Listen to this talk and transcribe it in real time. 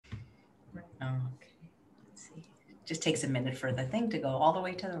Okay, let's see. Just takes a minute for the thing to go all the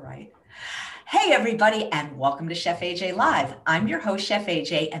way to the right. Hey, everybody, and welcome to Chef AJ Live. I'm your host, Chef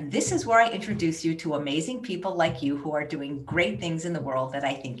AJ, and this is where I introduce you to amazing people like you who are doing great things in the world that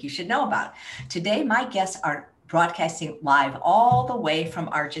I think you should know about. Today, my guests are broadcasting live all the way from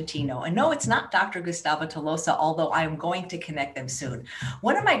Argentina. And no, it's not Dr. Gustavo Tolosa, although I am going to connect them soon.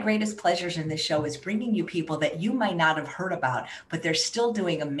 One of my greatest pleasures in this show is bringing you people that you might not have heard about, but they're still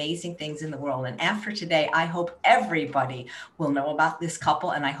doing amazing things in the world. And after today, I hope everybody will know about this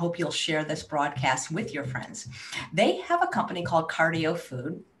couple, and I hope you'll share this broadcast with your friends. They have a company called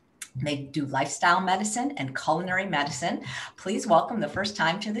Cardiofood. They do lifestyle medicine and culinary medicine. Please welcome the first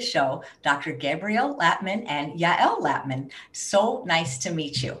time to the show, Dr. Gabriel Latman and Yael Latman. So nice to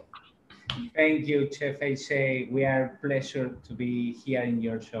meet you. Thank you, Chef AJ. We are pleasure to be here in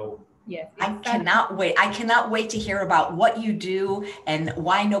your show. Yes, I cannot wait. I cannot wait to hear about what you do and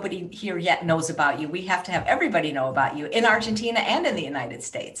why nobody here yet knows about you. We have to have everybody know about you in Argentina and in the United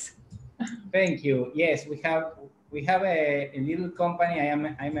States. Thank you. Yes, we have a little company.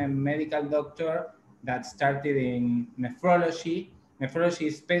 I'm a medical doctor that started in nephrology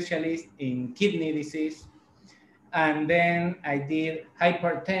specialist in kidney disease. And then I did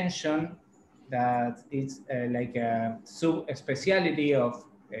hypertension, that is like a sub-specialty of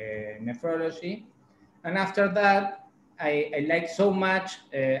nephrology. And after that, I like so much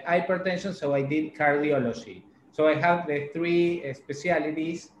hypertension, so I did cardiology. So I have the three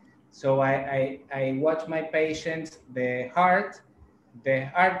specialties. So I watch my patients, the heart,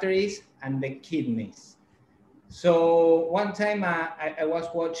 the arteries, and the kidneys. So one time I was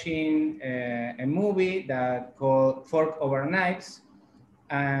watching a movie that called Fork Over Knives,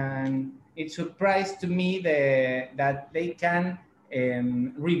 and it surprised to me that they can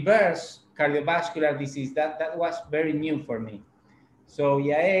reverse cardiovascular disease. That was very new for me. So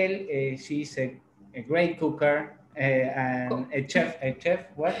Yael, she's a great cooker and a chef.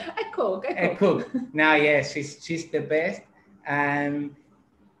 What? A cook. Now, yes, she's the best, and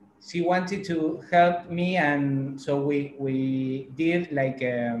she wanted to help me, and so we did like.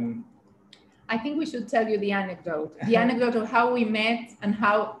 I think we should tell you the anecdote of how we met and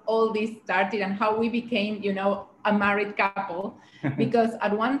how all this started and how we became, a married couple. Because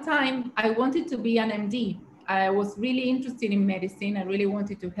at one time I wanted to be an MD. I was really interested in medicine. I really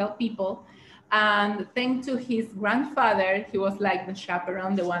wanted to help people. And thanks to his grandfather, he was like the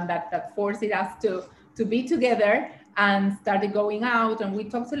chaperone, the one that forced us to be together and started going out. And we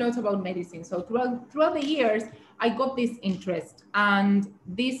talked a lot about medicine. So throughout the years, I got this interest, and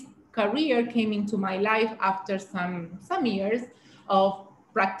this career came into my life after some years of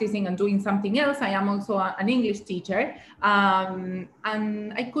practicing and doing something else. I am also an English teacher, and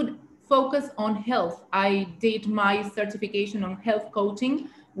I could focus on health. I did my certification on health coaching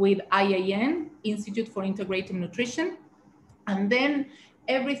with IAN, Institute for Integrative Nutrition. And then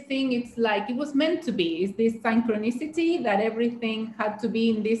everything, it's like it was meant to be. It's this synchronicity that everything had to be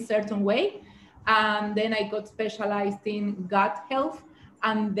in this certain way. And then I got specialized in gut health,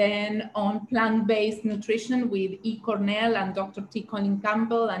 and then on plant-based nutrition with E. Cornell and Dr. T. Colin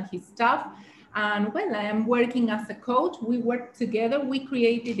Campbell and his staff. And well, I am working as a coach. We work together. We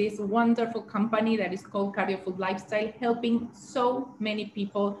created this wonderful company that is called Cardiofood Lifestyle, helping so many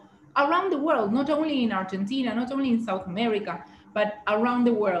people around the world, not only in Argentina, not only in South America, but around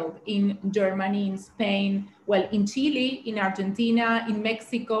the world, in Germany, in Spain, well, in Chile, in Argentina, in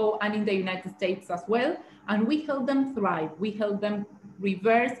Mexico, and in the United States as well. And we help them thrive. We help them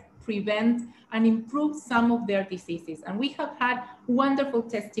reverse, prevent, and improve some of their diseases. And we have had wonderful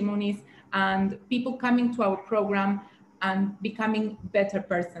testimonies and people coming to our program and becoming better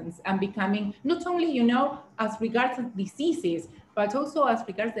persons and becoming not only, as regards diseases, but also as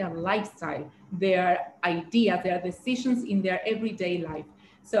regards their lifestyle, their ideas, their decisions in their everyday life.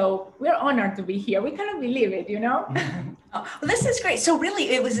 So we're honored to be here. We cannot believe it, Oh, well, this is great. So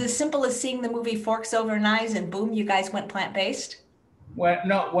really, it was as simple as seeing the movie Forks Over Knives and boom, you guys went plant-based?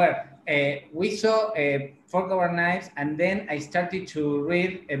 We saw Fork Over Knives, and then I started to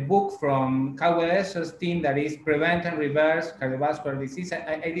read a book from Cowell Esser's team that is Prevent and Reverse Cardiovascular Disease.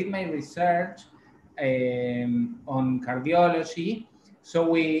 I did my research on cardiology. So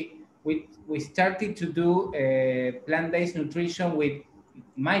we started to do plant-based nutrition with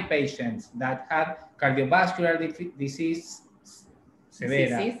my patients that had cardiovascular disease,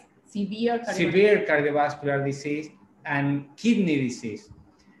 severe cardiovascular disease, and kidney disease.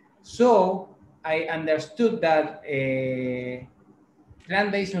 So I understood that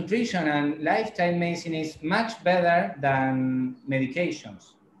plant-based nutrition and lifestyle medicine is much better than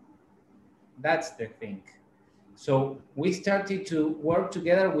medications. That's the thing. So we started to work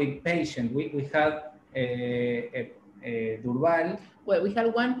together with patients. We had Durval. Well, we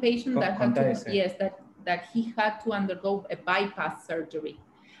had one patient that had to, yes, that he had to undergo a bypass surgery.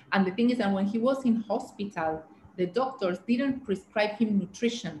 And the thing is that when he was in hospital, the doctors didn't prescribe him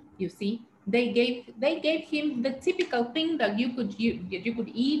nutrition, you see. They gave him the typical thing that you could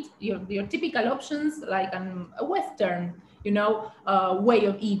eat, your typical options, like a Western, way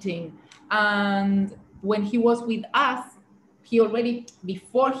of eating. And when he was with us, he already,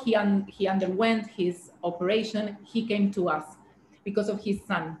 before he underwent his operation, he came to us because of his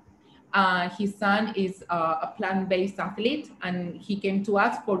son. His son is a plant-based athlete, and he came to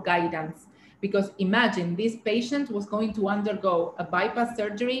us for guidance. Because imagine, this patient was going to undergo a bypass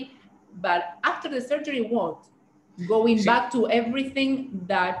surgery, but after the surgery, what? Going back to everything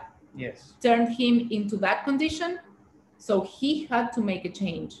that turned him into that condition. So he had to make a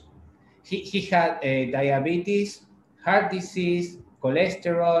change. He had diabetes, heart disease,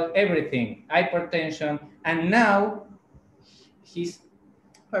 cholesterol, everything, hypertension, and now he's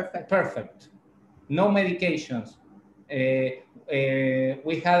perfect. No medications.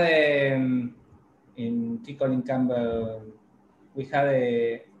 We had in Tickling Campbell, we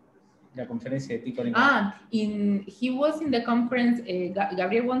had la conferencia de Tickling Campbell. He was in the conference,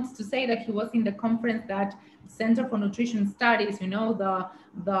 Gabriel wants to say that he was in the conference that Center for Nutrition Studies,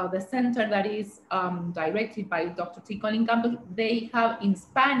 the center that is directed by Dr. T. Colin Campbell. They have in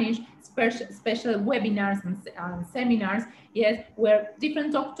Spanish special webinars and seminars, yes, where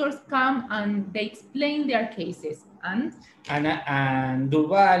different doctors come and they explain their cases. And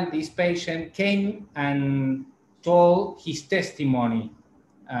Durval, this patient, came and told his testimony.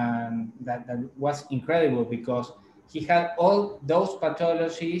 That was incredible because he had all those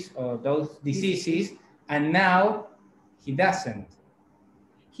pathologies or those diseases, and now he doesn't.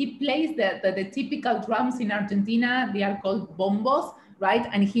 He plays the typical drums in Argentina. They are called bombos, right?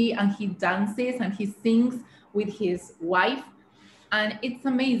 And he dances and he sings with his wife, and it's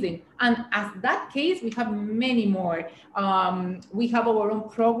amazing. And as that case, we have many more. We have our own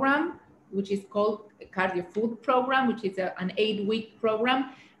program, which is called Cardiofood program, which is an 8-week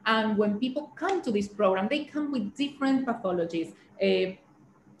program. And when people come to this program, they come with different pathologies,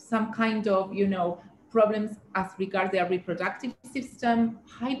 some kind of, problems as regards their reproductive system,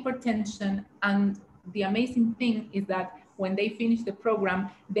 hypertension. And the amazing thing is that when they finish the program,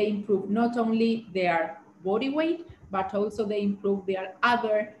 they improve not only their body weight, but also they improve their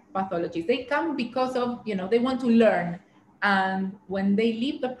other pathologies. They come because of, they want to learn. And when they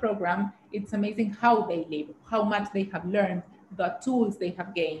leave the program, it's amazing how they live, how much they have learned, the tools they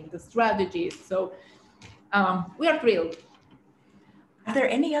have gained, the strategies. So we are thrilled. Are there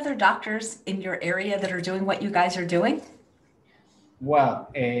any other doctors in your area that are doing what you guys are doing? Well,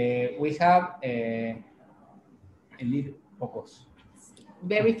 we have a little pocos.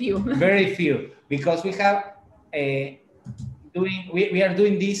 Very few. Very few, because we have we are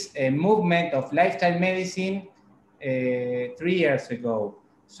doing this movement of lifestyle medicine 3 years ago.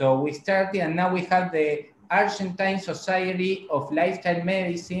 So we started, and now we have the Argentine Society of Lifestyle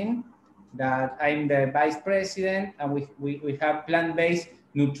Medicine, that I'm the vice president, and we have plant-based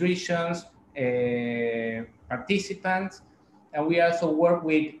nutrition participants, and we also work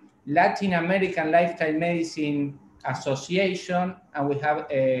with Latin American Lifestyle Medicine Association, and we have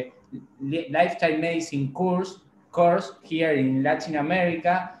a lifestyle medicine course here in Latin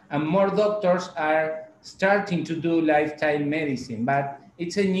America, and more doctors are starting to do lifestyle medicine. But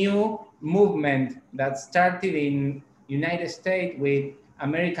it's a new movement that started in United States with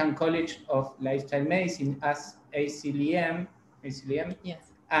American College of Lifestyle Medicine as ACLM,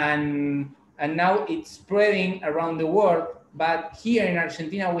 yes, and now it's spreading around the world. But here in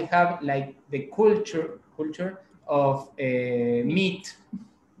Argentina, we have like the culture of meat.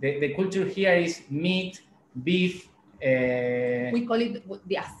 The culture here is meat, beef. We call it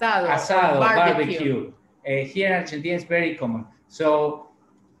the asado barbecue. Here in Argentina, it's very common. So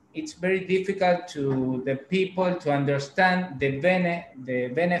it's very difficult to the people to understand the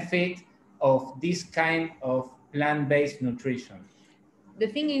benefit of this kind of plant-based nutrition. The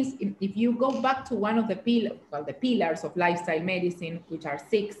thing is, if you go back to one of the pillars of lifestyle medicine, which are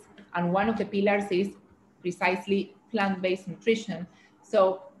 6, and one of the pillars is precisely plant-based nutrition.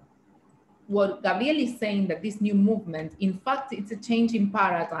 So what Gabriel is saying, that this new movement, in fact, it's a change in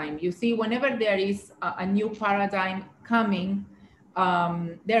paradigm. You see, whenever there is a new paradigm coming,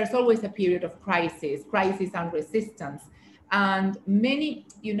 there's always a period of crisis and resistance. And many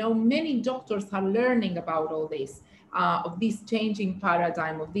doctors are learning about all this, of this changing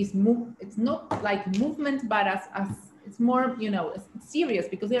paradigm, of this move. It's not like movement, but as it's more, it's serious,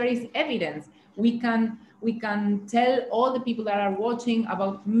 because there is evidence. We can We can tell all the people that are watching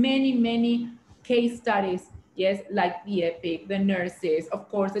about many, many case studies, yes, like the EPIC, the nurses, of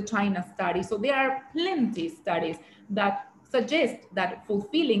course, the China study. So there are plenty studies that suggest that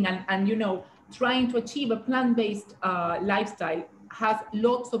fulfilling and you know, trying to achieve a plant-based lifestyle has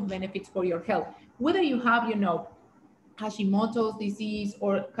lots of benefits for your health. Whether you have, you know, Hashimoto's disease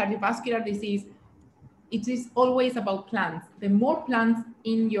or cardiovascular disease, it is always about plants. The more plants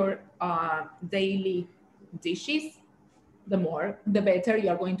in your daily dishes, the better you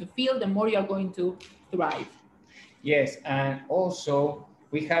are going to feel, the more you are going to thrive. Yes, and also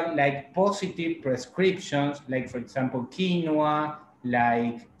we have like positive prescriptions, like for example, quinoa,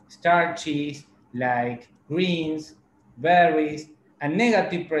 like starches, like greens, berries, and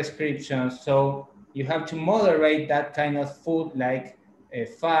negative prescriptions. So you have to moderate that kind of food, like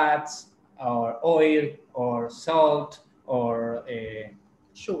fats or oil or salt or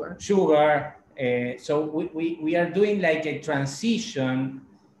sugar. So we are doing like a transition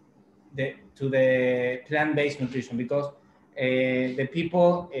to the plant-based nutrition, because the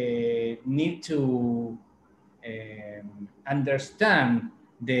people need to understand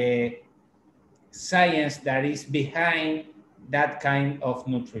the science that is behind that kind of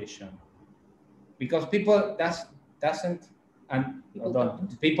nutrition, because people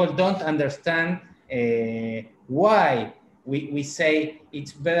people don't understand why we say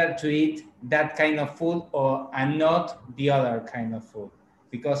it's better to eat that kind of food and not the other kind of food,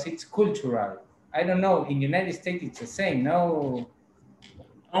 because it's cultural. I don't know, in the United States it's the same, no?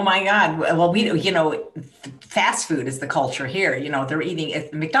 Oh my God. Well, we, you know, fast food is the culture here. You know, they're eating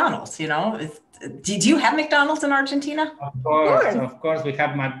at McDonald's, you know. Do you have McDonald's in Argentina? Of course. We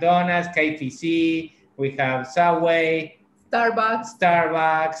have McDonald's, KFC, we have Subway,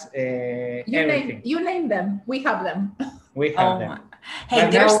 Starbucks, everything. You name them, we have them. We have them. Hey,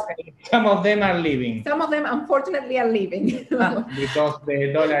 but now some of them are leaving. Some of them, unfortunately, are leaving. Because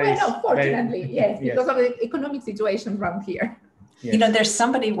the dollar is... Unfortunately, yes, because of the economic situation around here. Yes. You know, there's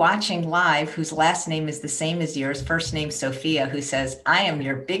somebody watching live whose last name is the same as yours, first name Sophia, who says, I am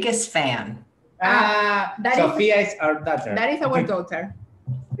your biggest fan. Sophia is our daughter. That is our daughter.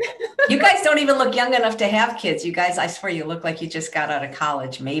 You guys don't even look young enough to have kids. You guys, I swear, you look like you just got out of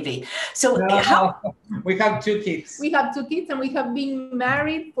college, maybe. So we have 2 kids. We have 2 kids, and we have been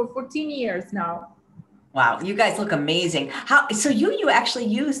married for 14 years now. Wow, you guys look amazing. So you actually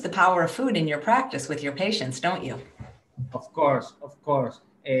use the power of food in your practice with your patients, don't you? Of course.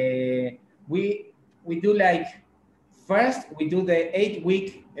 We do like, first we do the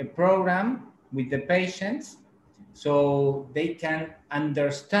 8-week program with the patients, so they can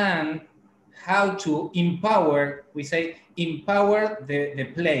understand how to empower, we say empower the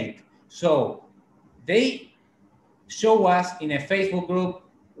plate. So they show us in a Facebook group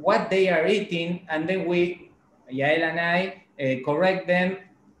what they are eating, and then we, Yael and I, correct them,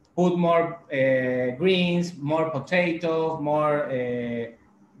 put more greens, more potatoes, more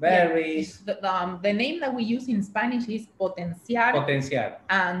berries. The name that we use in Spanish is potenciar.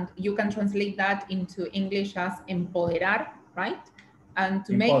 And you can translate that into English as empoderar, right? And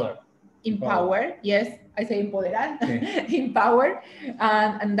to empower. Yes, I say empoderar, empower.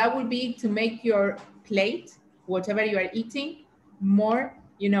 And that would be to make your plate, whatever you are eating, more,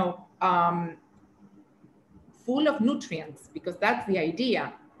 you know, full of nutrients, because that's the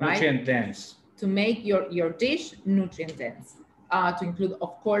idea. Right? Nutrient dense. To make your dish nutrient dense, to include,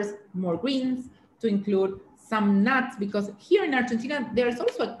 of course, more greens, to include some nuts, because here in Argentina, there's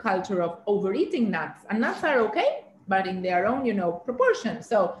also a culture of overeating nuts, and nuts are okay, but in their own, you know, proportion.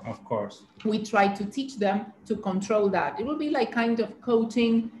 So of course, we try to teach them to control that. It will be like kind of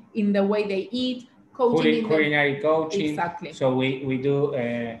coaching in the way they eat, culinary coaching. Exactly. So we do,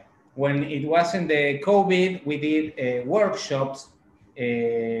 when it wasn't the COVID, we did workshops.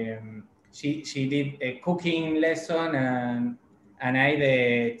 She did a cooking lesson, and I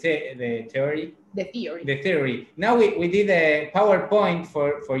the theory. Now we did a PowerPoint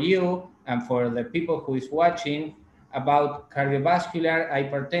for you and for the people who is watching about cardiovascular,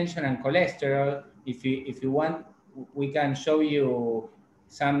 hypertension, and cholesterol. If you want, we can show you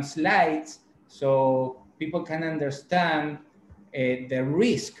some slides so people can understand the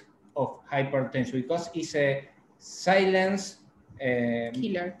risk of hypertension, because it's a silence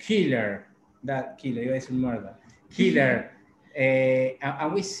killer. That killer, you guys murder. Killer.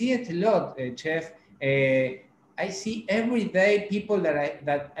 And we see it a lot, Chef. I see every day people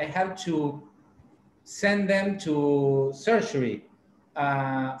that I have to send them to surgery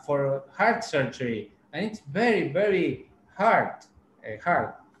for heart surgery, and it's very, very hard.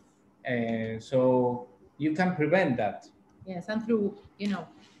 So you can prevent that. Yes, and through, you know,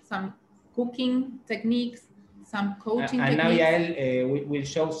 some cooking techniques, some coaching and techniques. now Yael will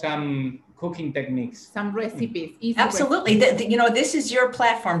show some cooking techniques. Some recipes, easy Absolutely. recipes. You know, this is your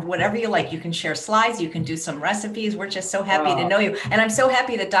platform, whatever you like. You can share slides, you can do some recipes. We're just so happy to know you. And I'm so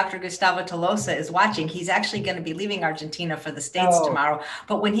happy that Dr. Gustavo Tolosa is watching. He's actually going to be leaving Argentina for the States tomorrow.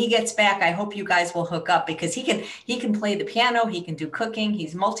 But when he gets back, I hope you guys will hook up because he can play the piano, he can do cooking,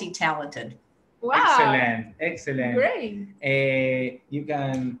 he's multi-talented. Wow. Excellent, excellent. Great. You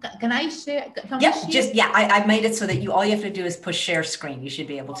can. Can I share? I made it so that all you have to do is push share screen. You should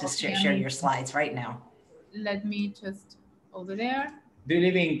be able to share your slides right now. Let me just over there. Do you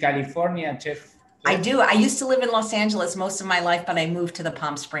live in California, Chef? I do. I used to live in Los Angeles most of my life, but I moved to the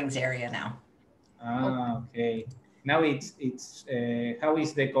Palm Springs area now. Okay. Now it's how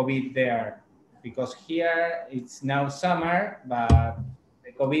is the COVID there? Because here it's now summer, but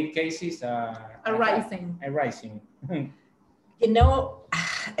the COVID cases are rising. You know,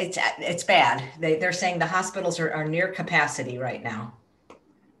 it's bad. They're saying the hospitals are near capacity right now.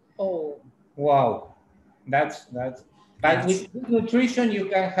 Oh. Wow. That's. But with good nutrition, you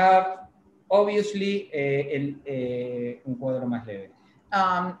can have obviously un cuadro más leve.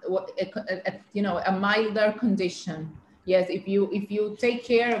 A milder condition. Yes, if you take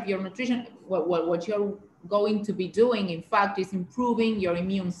care of your nutrition, what you're going to be doing, in fact, is improving your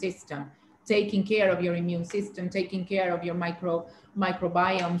immune system, taking care of your immune system, taking care of your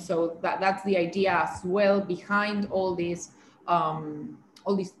microbiome. So that's the idea as well behind all this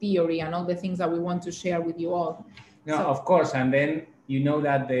theory and all the things that we want to share with you all. No, of course, and then you know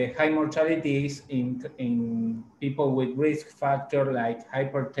that the high mortality is in people with risk factor like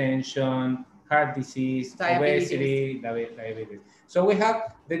hypertension, heart disease, obesity, diabetes. So we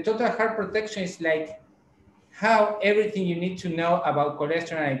have the total heart protection is like how everything you need to know about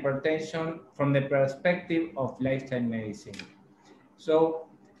cholesterol and hypertension from the perspective of lifestyle medicine. So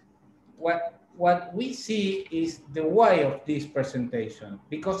what we see is the why of this presentation,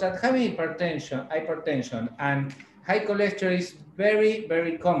 because that having hypertension and high cholesterol is very,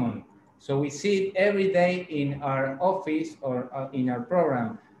 very common. So we see it every day in our office or in our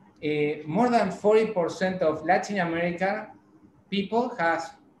program. More than 40% of Latin American people has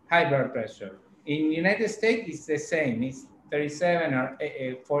high blood pressure. In the United States, it's the same. It's 37 or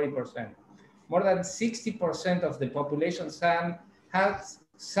 40%. More than 60% of the population has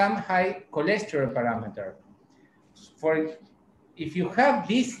some high cholesterol parameter. If you have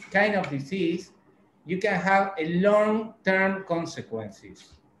this kind of disease, you can have a long-term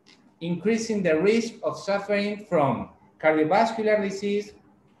consequences, increasing the risk of suffering from cardiovascular disease,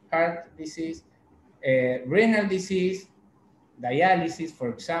 heart disease, renal disease, dialysis, for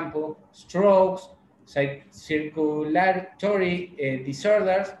example, strokes, circulatory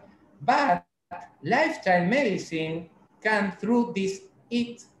disorders, but lifestyle medicine can, through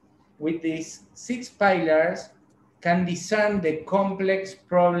with these 6 pillars, can discern the complex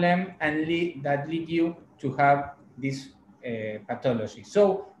problem and that lead you to have this pathology.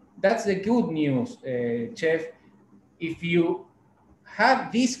 So that's the good news, Chef. If you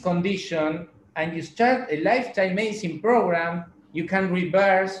have this condition and you start a lifestyle medicine program, you can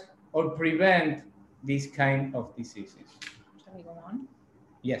reverse or prevent this kind of diseases. Shall we go on?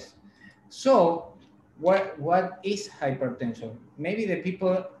 Yes. So what is hypertension? Maybe the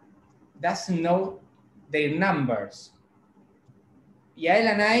people doesn't know their numbers. Yael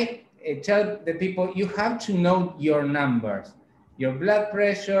and I tell the people, you have to know your numbers, your blood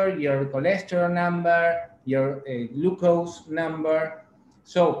pressure, your cholesterol number, your glucose number.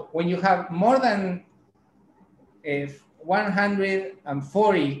 So when you have more than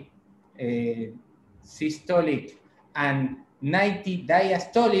 140 systolic and 90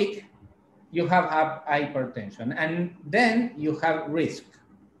 diastolic, you have hypertension. And then you have risk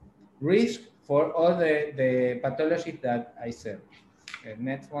for all the pathologies that I said.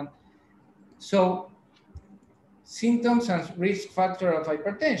 Next one. So symptoms and risk factor of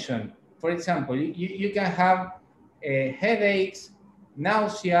hypertension. For example, you can have headaches,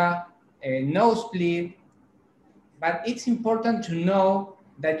 nausea, nosebleed, but it's important to know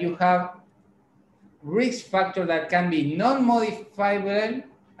that you have risk factor that can be non-modifiable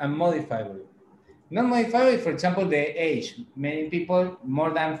and modifiable. Non-modifiable, for example, the age. Many people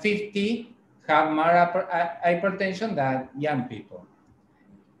more than 50 have more hypertension than young people.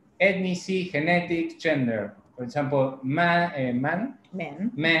 Ethnicity, genetics, gender. For example, men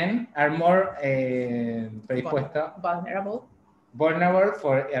are more vulnerable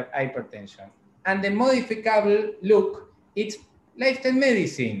for hypertension. And the modifiable look, it's lifestyle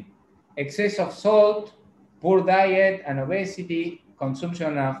medicine. Excess of salt, poor diet and obesity,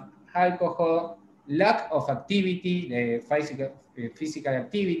 consumption of alcohol, lack of activity, the physical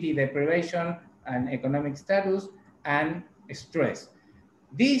activity, deprivation, and economic status, and stress.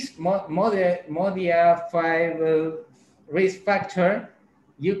 This modifiable risk factor,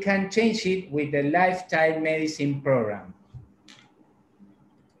 you can change it with the lifestyle medicine program.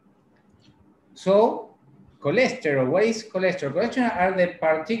 So, cholesterol, what is cholesterol? Cholesterol are the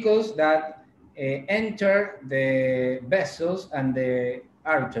particles that enter the vessels and the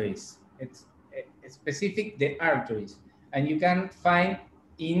arteries. It's specific, the arteries. And you can find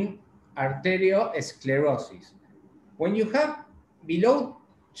in arteriosclerosis. When you have below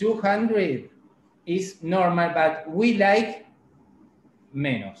 200 is normal, but we like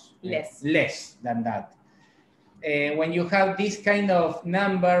less than that. When you have this kind of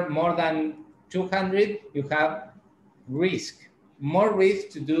number, more than 200, you have more risk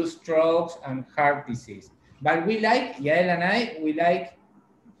to do strokes and heart disease. But we like, Yael and I, we like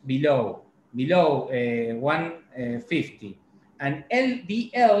below 150. And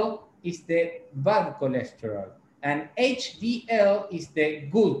LDL is the bad cholesterol, and HDL is the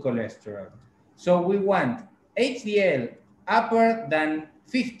good cholesterol. So we want HDL upper than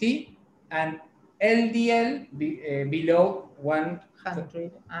 50 and LDL below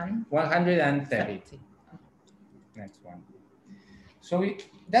 130. Next one. So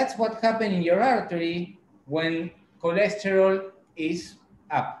that's what happened in your artery when cholesterol is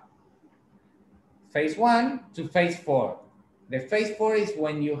up. Phase 1 to phase 4. The phase 4 is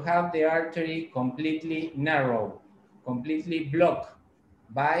when you have the artery completely narrow, completely blocked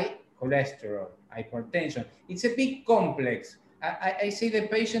by cholesterol, hypertension. It's a big complex. I say the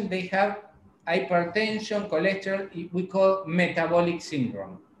patient, they have hypertension, cholesterol, we call metabolic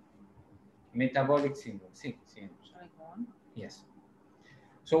syndrome. Metabolic syndrome. Shall I go on? Yes.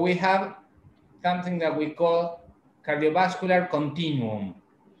 So we have something that we call cardiovascular continuum.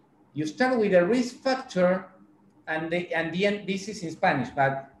 You start with a risk factor, and the end, this is in Spanish,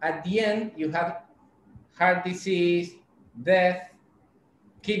 but at the end, you have heart disease, death,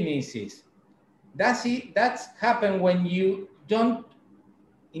 kidney disease. That's it. That's happened when you don't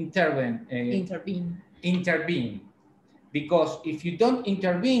intervene. Because if you don't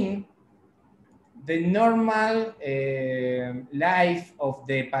intervene, the normal life of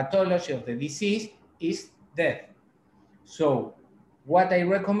the pathology of the disease is death. So what I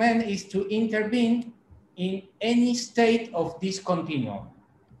recommend is to intervene in any state of this continuum,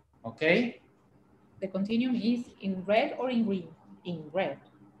 okay? The continuum is in red or in green? In red.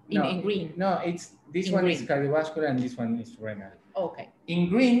 In green. No, it's this in one green. Is cardiovascular and this one is renal. Okay. In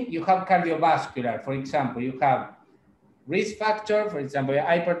green, you have cardiovascular. For example, you have risk factor, for example,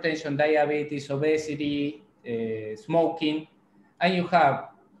 hypertension, diabetes, obesity, smoking, and you have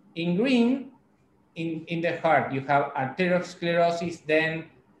in green, in the heart, you have arteriosclerosis, then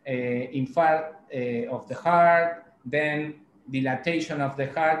infarct of the heart, then dilatation of the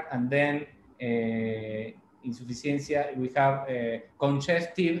heart, and then insufficiency, we have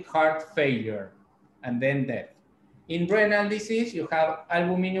congestive heart failure, and then death. In renal disease, you have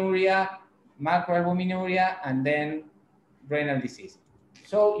albuminuria, macroalbuminuria, and then renal disease.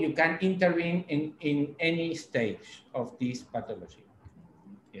 So you can intervene in any stage of this pathology.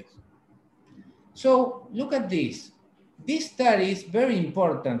 Yes. So look at this. This study is very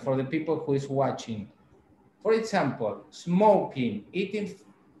important for the people who is watching. For example, smoking, eating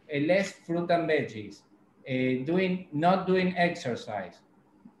less fruit and veggies, not doing exercise,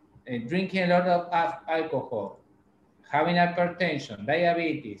 drinking a lot of alcohol, having hypertension,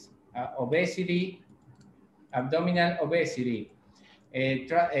 diabetes, obesity, abdominal obesity,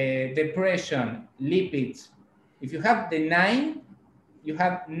 depression, lipids. If you have the 9, you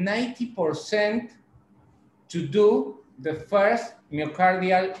have 90% to do the first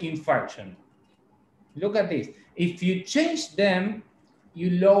myocardial infarction. Look at this. If you change them,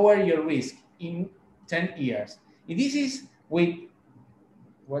 you lower your risk in 10 years. And this is with,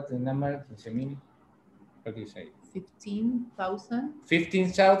 what's the number? What do you say? 15,000.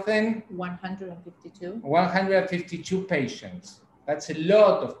 15,152. 152 patients. That's a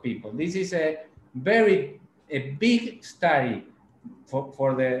lot of people. This is a big study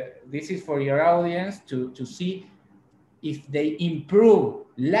this is for your audience to see if they improve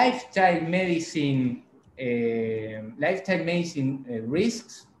lifestyle medicine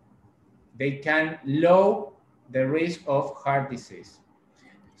risks, they can lower the risk of heart disease.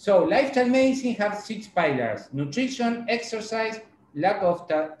 So lifestyle medicine has 6 pillars: nutrition, exercise, lack of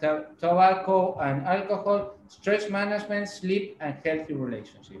tobacco and alcohol, stress management, sleep, and healthy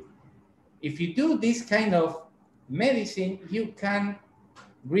relationship. If you do this kind of medicine, you can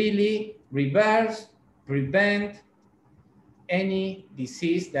really reverse, prevent any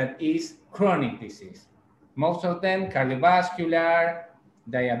disease that is chronic disease. Most of them cardiovascular,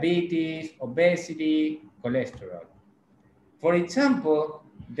 diabetes, obesity, cholesterol. For example,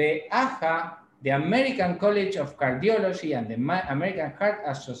 the AHA, the American College of Cardiology and the American Heart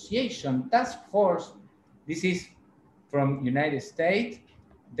Association Task Force, this is from United States,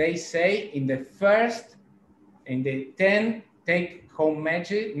 they say in the 10 take-home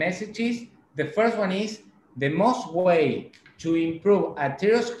messages, the first one is the most way to improve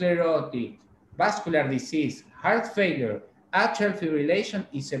atherosclerotic vascular disease, heart failure, atrial fibrillation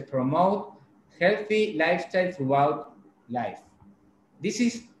is to promote healthy lifestyle throughout life. This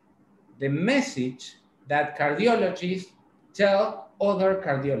is the message that cardiologists tell other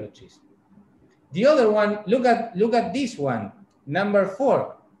cardiologists. The other one, look at this one, number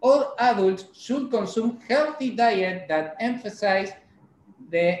 4. All adults should consume healthy diet that emphasize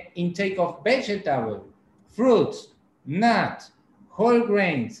the intake of vegetable, fruits, nuts, whole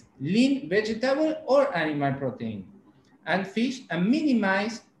grains, lean vegetable or animal protein, and fish, and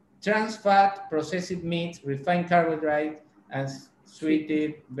minimize trans fat, processed meats, refined carbohydrates, and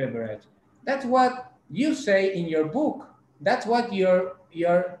sweetened beverage. That's what you say in your book. That's what you're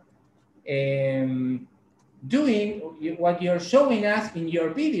doing, what you're showing us in your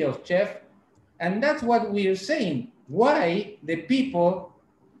videos, Chef. And that's what we're saying. Why the people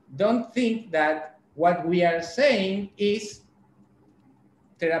don't think that what we are saying is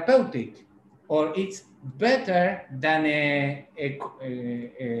therapeutic or it's better than a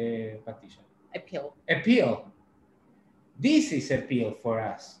pill. A pill. This is a pill for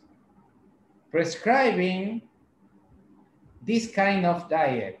us. Prescribing this kind of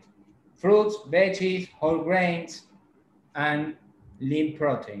diet, fruits, veggies, whole grains, and lean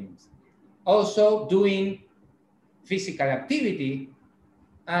proteins. Also doing physical activity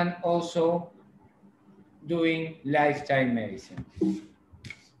and also doing lifestyle medicine.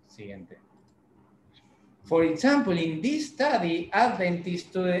 Siguiente. For example, in this study, Adventist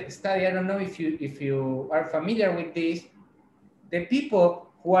study, I don't know if you are familiar with this, the people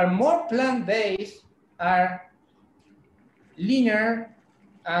who are more plant-based are leaner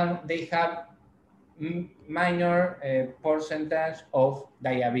and they have minor percentage of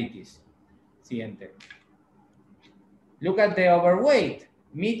diabetes. Siguiente. Look at the overweight.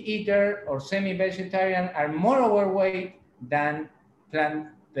 Meat eater or semi-vegetarian are more overweight than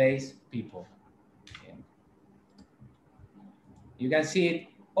plant-based people. You can see it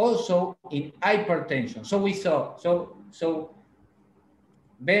also in hypertension. So we saw,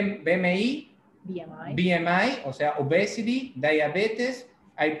 BMI, o sea, obesity, diabetes,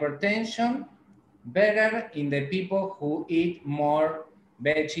 hypertension, better in the people who eat more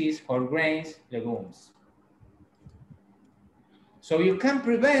veggies, whole grains, legumes. So you can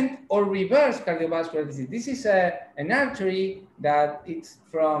prevent or reverse cardiovascular disease. This is an artery that it's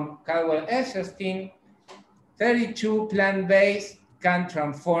from Caldwell Esselstyn. 32 plant-based can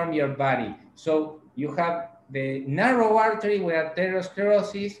transform your body. So you have the narrow artery with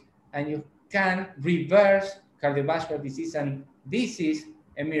atherosclerosis and you can reverse cardiovascular disease, and this is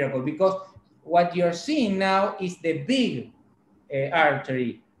a miracle because what you're seeing now is the big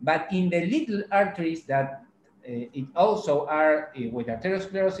artery, but in the little arteries that it also are with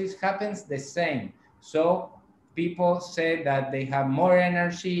atherosclerosis happens the same. So people say that they have more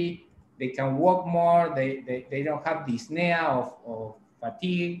energy, they can walk more, they don't have dyspnea of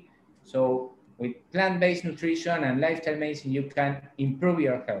fatigue. So with plant-based nutrition and lifestyle medicine, you can improve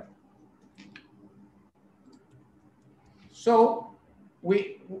your health. So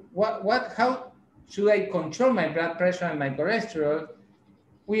how should I control my blood pressure and my cholesterol?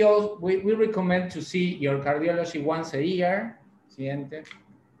 We recommend to see your cardiologist once a year, siguiente,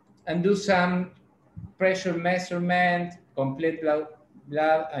 and do some pressure measurement, complete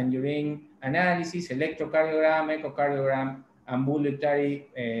blood and urine analysis, electrocardiogram, echocardiogram, ambulatory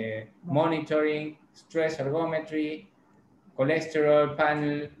monitoring, stress ergometry, cholesterol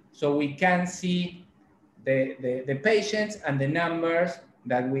panel, so we can see the patients and the numbers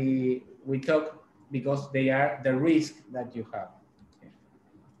that we talk because they are the risk that you have.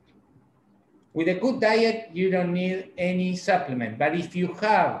 With a good diet, you don't need any supplement. But if you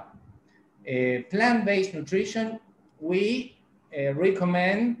have plant-based nutrition, we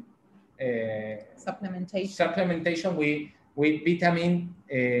recommend supplementation with vitamin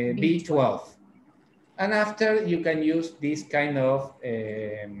B12. And after, you can use this kind of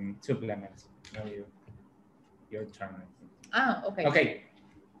supplements. Now your turn. Ah, okay. Okay.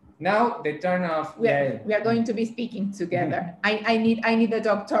 Now the turn of we are going to be speaking together. I need a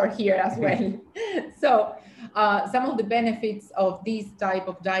doctor here as well. So some of the benefits of this type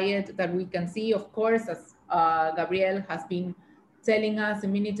of diet that we can see, of course, as Gabriel has been telling us a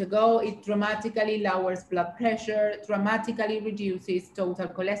minute ago, it dramatically lowers blood pressure, dramatically reduces total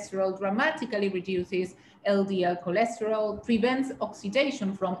cholesterol, dramatically reduces LDL cholesterol, prevents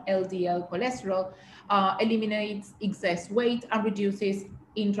oxidation from LDL cholesterol, eliminates excess weight, and reduces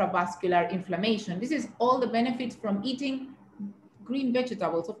intravascular inflammation. This is all the benefits from eating green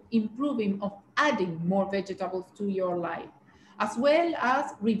vegetables, of improving, of adding more vegetables to your life, as well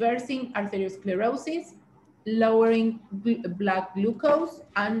as reversing arteriosclerosis, lowering blood glucose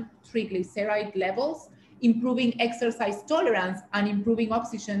and triglyceride levels, improving exercise tolerance, and improving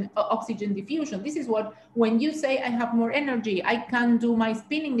oxygen diffusion. This is what, when you say I have more energy, I can do my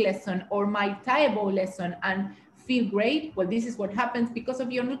spinning lesson or my Taebo lesson and feel great. Well, this is what happens because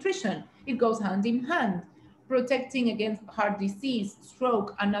of your nutrition. It goes hand in hand, protecting against heart disease,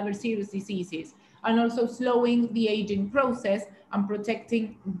 stroke, and other serious diseases, and also slowing the aging process and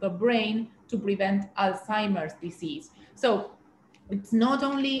protecting the brain to prevent Alzheimer's disease. So it's not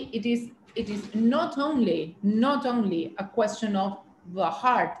only, it is not only a question of the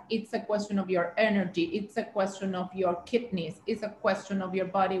heart, it's a question of your energy, it's a question of your kidneys, it's a question of your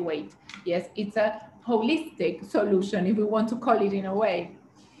body weight. Yes, it's a holistic solution, if we want to call it in a way.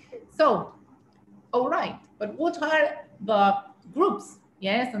 So, all right, but what are the groups?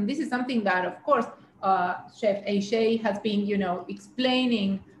 Yes, and this is something that, of course, Chef HJ has been,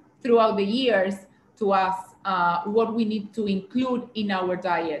 explaining throughout the years to us what we need to include in our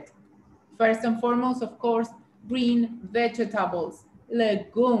diet. First and foremost, of course, green vegetables,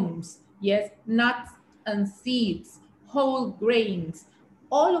 legumes, yes, nuts and seeds, whole grains.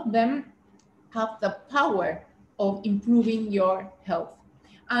 All of them have the power of improving your health.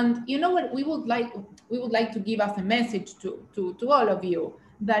 And you know what, we would like to give us a message to all of you,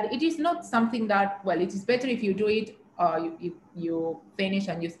 that it is not something that, well, it is better if you do it, you finish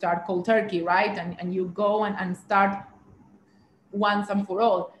and you start cold turkey, right? And you go and start once and for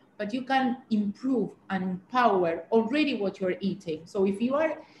all, but you can improve and empower already what you're eating. So if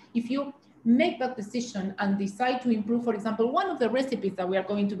you make that decision and decide to improve, for example, one of the recipes that we are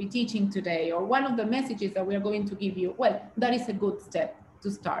going to be teaching today, or one of the messages that we are going to give you, well, that is a good step to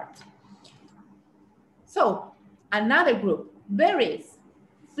start. So another group, berries,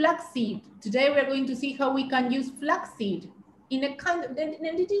 flaxseed. Today we're going to see how we can use flaxseed in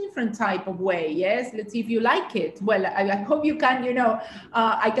a different type of way. Yes, let's see if you like it. Well, I hope you can,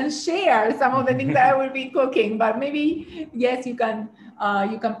 I can share some of the things that I will be cooking, but maybe, yes, you can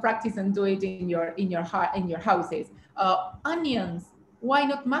practice and do it in your houses. Onions, why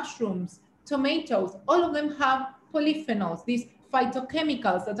not mushrooms, tomatoes, all of them have polyphenols, these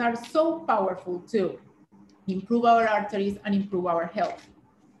phytochemicals that are so powerful to improve our arteries and improve our health.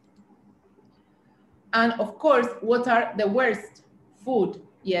 And of course, what are the worst food,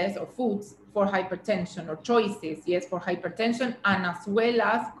 yes, or foods for hypertension, or choices, yes, for hypertension, and as well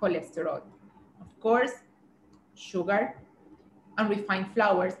as cholesterol? Of course, sugar and refined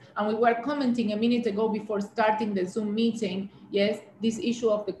flours. And we were commenting a minute ago before starting the Zoom meeting, yes, this issue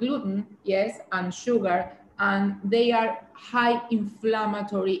of the gluten, yes, and sugar, and they are high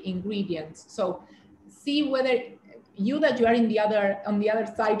inflammatory ingredients. So see whether you are on the other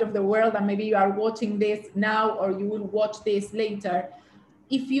side of the world, and maybe you are watching this now, or you will watch this later.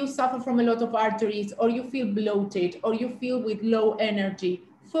 If you suffer from a lot of arteries, or you feel bloated, or you feel with low energy,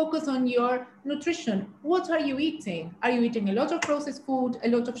 focus on your nutrition. What are you eating? Are you eating a lot of processed food, a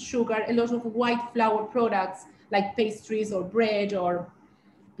lot of sugar, a lot of white flour products like pastries or bread or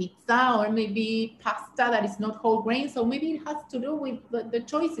pizza, or maybe pasta that is not whole grain? So maybe it has to do with the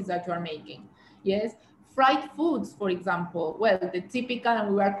choices that you are making. Yes. Fried foods, for example, well, the typical, and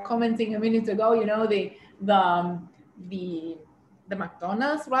we were commenting a minute ago, the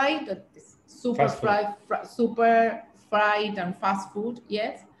McDonald's, right? This super fried and fast food,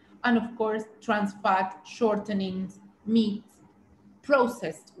 yes. And of course, trans fat, shortenings, meats,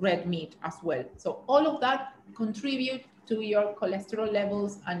 processed red meat as well. So all of that contribute to your cholesterol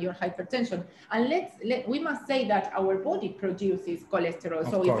levels and your hypertension. And we must say that our body produces cholesterol.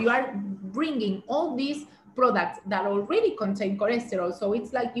 So if you are bringing all these products that already contain cholesterol, so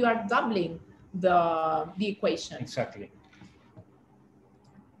it's like you are doubling the equation. Exactly.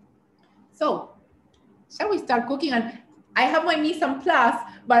 So, shall we start cooking? And I have my mise en place,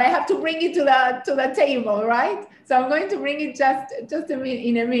 but I have to bring it to the table, right? So I'm going to bring it just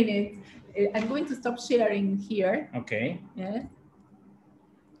in a minute. I'm going to stop sharing here. Okay. Yes.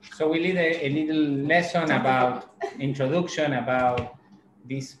 So we did a little lesson about introduction about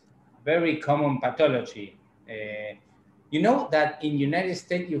this very common pathology. You know that in United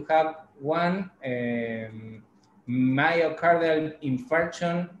States you have one myocardial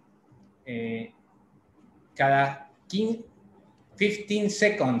infarction cada 15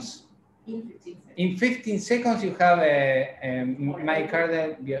 seconds. In 15 seconds. In 15 seconds, you have a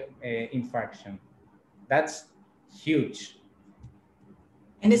myocardial infarction. That's huge.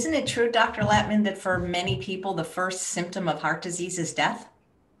 And isn't it true, Dr. Latman, that for many people, the first symptom of heart disease is death?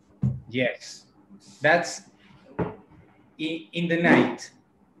 Yes, that's in the night,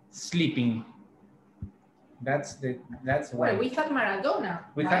 sleeping. That's why. Well, we had Maradona.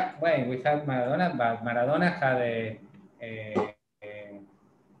 We had Maradona, but Maradona had a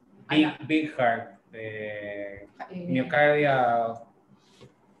big heart, myocardial.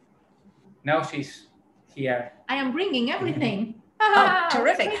 Now she's here. I am bringing everything. Oh,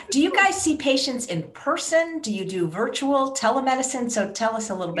 terrific. Do you guys see patients in person? Do you do virtual telemedicine? So tell us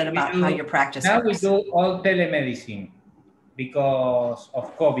a little bit about how your practice now works. We do all telemedicine because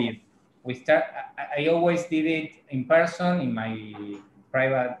of COVID. I always did it in person in my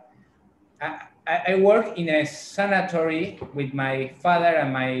private. I work in a sanatory with my father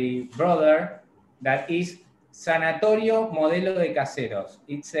and my brother that is Sanatorio Modelo de Caseros.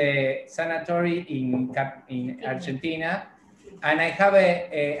 It's a sanatory in Argentina. And I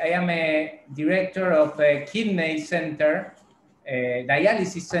am a director of a kidney center, a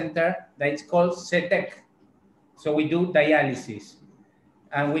dialysis center that is called CETEC. So we do dialysis.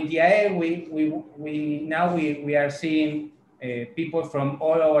 And with DIA, we are seeing people from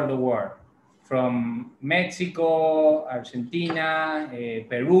all over the world, from Mexico, Argentina,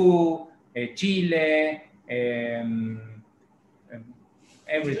 Peru, Chile,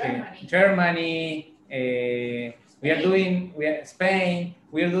 everything, Germany. Spain.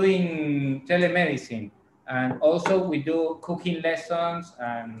 We are doing telemedicine, and also we do cooking lessons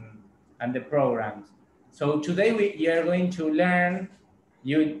and the programs. So today we are going to learn,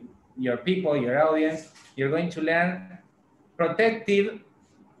 your people, your audience, you're going to learn protective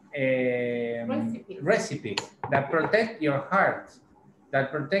recipes that protect your heart,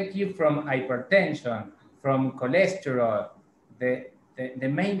 that protect you from hypertension, from cholesterol, the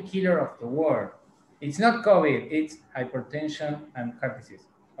main killer of the world. It's not COVID, it's hypertension and heart disease.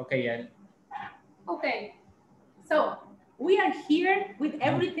 Okay, Yael. Okay, so we are here with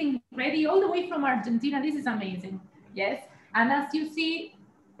everything ready all the way from Argentina. This is amazing, yes? And as you see,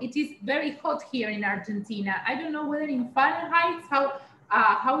 it is very hot here in Argentina. I don't know whether in Fahrenheit,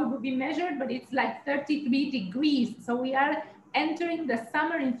 how it would be measured, but it's like 33 degrees. So we are entering the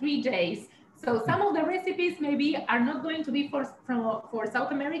summer in 3 days. So some of the recipes maybe are not going to be for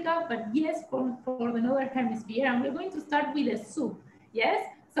South America, but yes, for the Northern Hemisphere. And we're going to start with a soup, yes?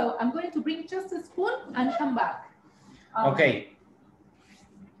 So I'm going to bring just a spoon and come back. Okay.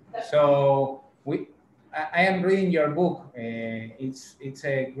 So I am reading your book. It's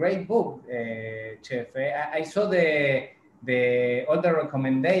a great book, Chef. I saw all the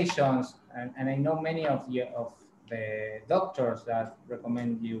recommendations, and I know many of the doctors that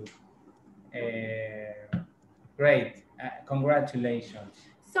recommend you. Great, congratulations.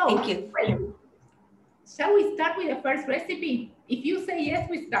 So, thank you. Shall we start with the first recipe? If you say yes,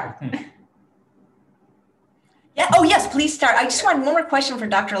 we start. Yeah. Oh, yes, please start. I just want one more question for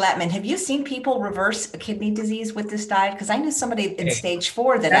Dr. Latman. Have you seen people reverse a kidney disease with this diet? Because I knew somebody in stage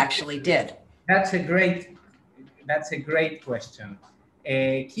 4 that actually did. That's a great question.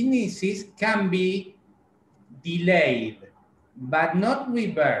 Kidney disease can be delayed, but not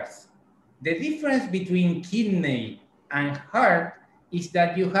reversed. The difference between kidney and heart is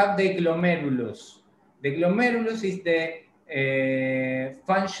that you have the glomerulus. The glomerulus is the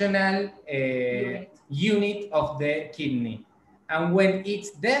functional unit of the kidney. And when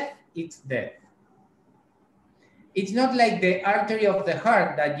it's dead, it's dead. It's not like the artery of the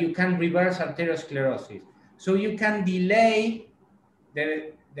heart that you can reverse arteriosclerosis. So you can delay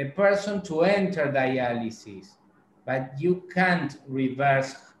the person to enter dialysis, but you can't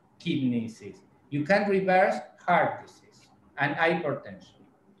reverse kidney disease. You can reverse heart disease and hypertension.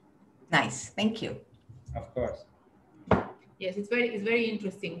 Nice, thank you. Of course. Yes, it's very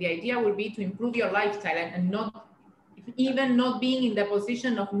interesting. The idea would be to improve your lifestyle and not being in the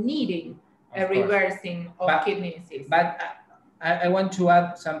position of needing a reversing of kidney disease. But I want to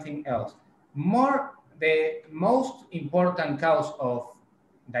add something else. The most important cause of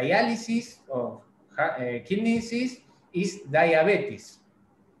dialysis of kidney disease is diabetes.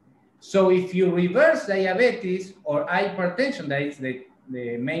 So if you reverse diabetes or hypertension, that is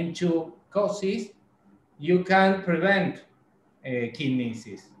the main 2 causes, you can prevent kidney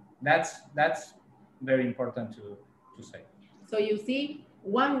disease. That's very important to say. So you see,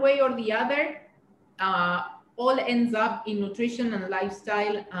 one way or the other, all ends up in nutrition and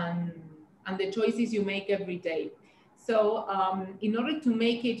lifestyle and the choices you make every day. So in order to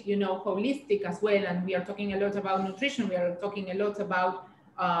make it, holistic as well, and we are talking a lot about nutrition, we are talking a lot about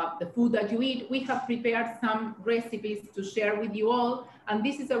the food that you eat, we have prepared some recipes to share with you all. And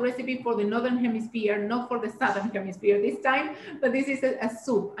this is a recipe for the Northern Hemisphere, not for the Southern Hemisphere this time, but this is a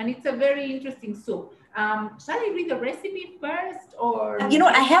soup, and it's a very interesting soup. Shall I read the recipe first, or? You know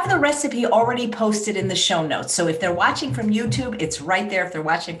what? I have the recipe already posted in the show notes. So if they're watching from YouTube, it's right there. If they're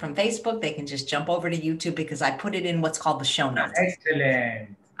watching from Facebook, they can just jump over to YouTube because I put it in what's called the show notes.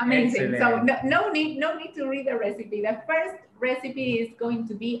 Excellent. Amazing. Excellent. So no need to read the recipe. The first recipe is going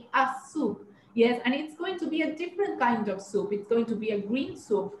to be a soup. Yes, and it's going to be a different kind of soup. It's going to be a green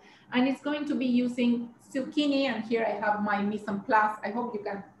soup, and it's going to be using zucchini. And here I have my mise en place. I hope you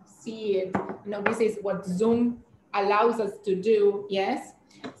can see it. This is what Zoom allows us to do. Yes.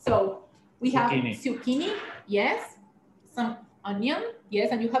 So we have zucchini. Yes. Some onion.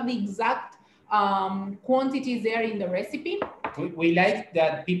 Yes, and you have the exact quantities there in the recipe. We like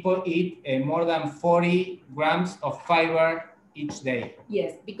that people eat more than 40 grams of fiber each day.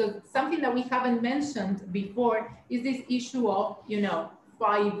 Yes, because something that we haven't mentioned before is this issue of,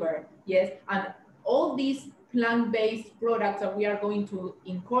 fiber. Yes, and all these plant-based products that we are going to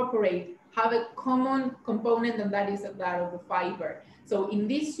incorporate have a common component, and that is that of the fiber. So in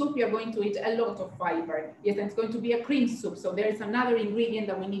this soup, you're going to eat a lot of fiber. Yes, and it's going to be a cream soup. So there is another ingredient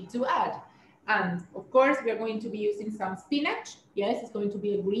that we need to add. And of course, we are going to be using some spinach. Yes, it's going to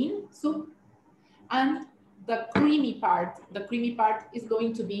be a green soup. And the creamy part is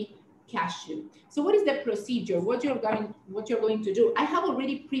going to be cashew. So what is the procedure? What you're going to do? I have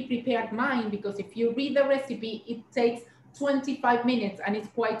already pre-prepared mine, because if you read the recipe, it takes 25 minutes and it's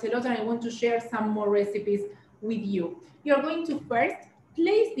quite a lot, and I want to share some more recipes with you. You're going to first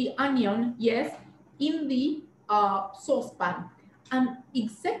place the onion, yes, in the saucepan. And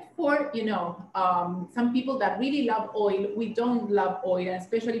except for, some people that really love oil, we don't love oil,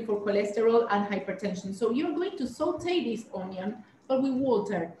 especially for cholesterol and hypertension. So you're going to saute this onion, but with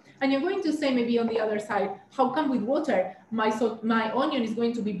water. And you're going to say maybe on the other side, how come with water? My onion is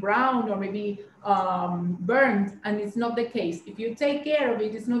going to be brown or maybe burned, and it's not the case. If you take care of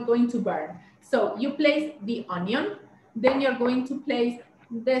it, it's not going to burn. So you place the onion, then you're going to place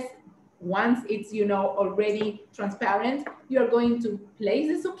this. Once it's, already transparent, you're going to place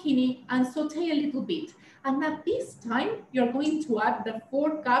the zucchini and saute a little bit. And at this time, you're going to add the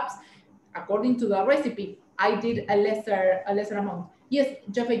 4 cups, according to the recipe. I did a lesser amount. Yes,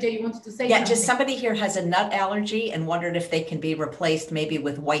 Jeff AJ, you wanted to say something? Just somebody here has a nut allergy and wondered if they can be replaced maybe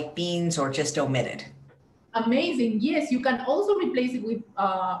with white beans or just omitted. Amazing. Yes, you can also replace it with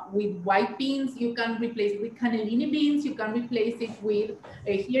white beans. You can replace it with cannellini beans. You can replace it with,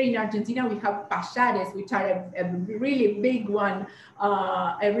 here in Argentina, we have payares, which are a really big one,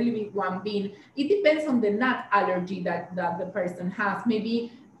 bean. It depends on the nut allergy that the person has.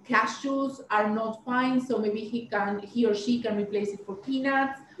 Maybe cashews are not fine, so maybe he or she can replace it for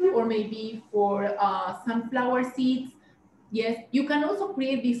peanuts, or maybe for sunflower seeds. Yes, you can also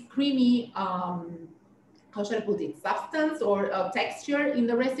create this creamy, how should I put it, substance or texture in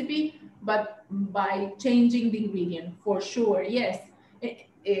the recipe, but by changing the ingredient, for sure. Yes.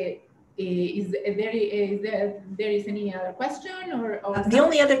 Is there any other question or the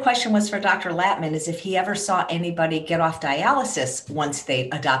only other question was for Dr. Latman, is if he ever saw anybody get off dialysis once they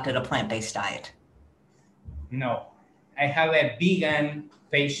adopted a plant-based diet. No, I have a vegan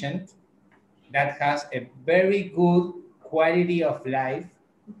patient that has a very good quality of life,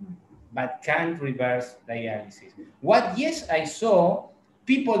 but can't reverse dialysis. What, yes, I saw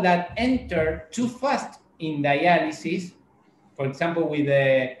people that enter too fast in dialysis, for example, with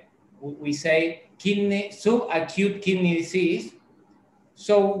we say subacute kidney disease.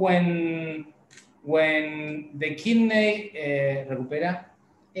 So when the kidney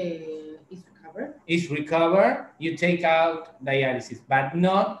is recovered, you take out dialysis, but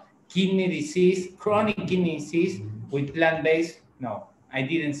not kidney disease, chronic kidney disease with plant-based. No, I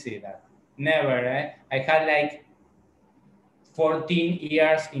didn't see that. Never. I had like 14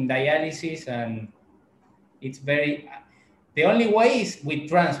 years in dialysis, and it's very. The only way is with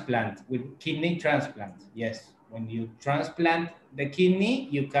transplant, with kidney transplant. Yes, when you transplant the kidney,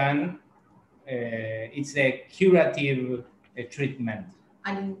 you can. It's a curative treatment.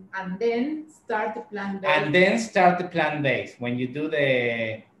 And then start the plant-based. And then start the plant-based when you do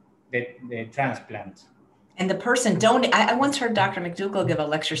the transplant. And the person donate. I once heard Dr. McDougall give a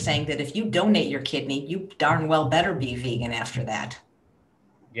lecture saying that if you donate your kidney, you darn well better be vegan after that.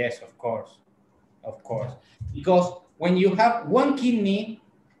 Yes, of course. Because when you have one kidney,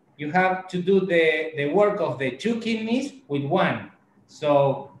 you have to do the work of the 2 kidneys with one.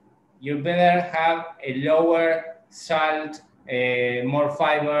 So you better have a lower salt, more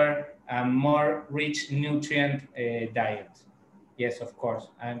fiber, and more rich nutrient diet. Yes, of course.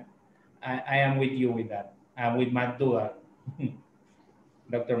 And I am with you with that. With McDougall,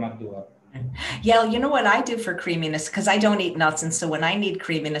 Dr. McDougall. Yeah, you know what I do for creaminess, because I don't eat nuts. And so when I need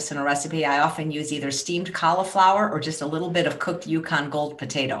creaminess in a recipe, I often use either steamed cauliflower or just a little bit of cooked Yukon Gold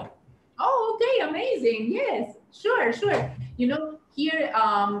potato. Oh, okay, amazing. Yes, sure, sure. You know, here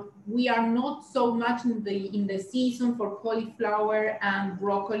we are not so much in the season for cauliflower and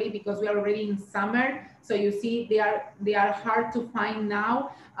broccoli because we are already in summer. So you see, they are hard to find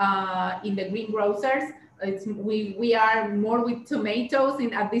now in the greengrocers. We are more with tomatoes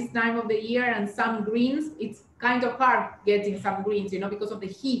at this time of the year, and some greens. It's kind of hard getting some greens, you know, because of the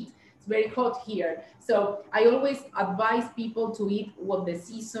heat. It's very hot here. So I always advise people to eat what the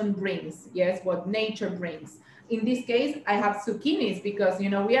season brings. Yes, what nature brings. In this case, I have zucchinis because, you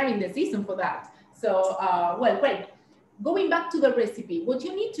know, we are in the season for that. So, well, great. Going back to the recipe, what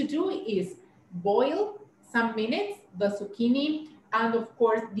you need to do is boil some minutes the zucchini and of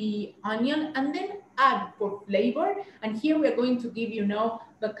course the onion, and then add for flavor. And here we are going to give, you know,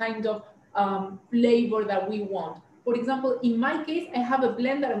 the kind of flavor that we want. For example, in my case, I have a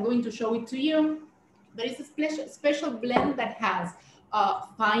blend that I'm going to show it to you. There is a special blend that has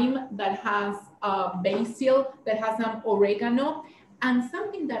thyme, that has basil, that has some oregano. And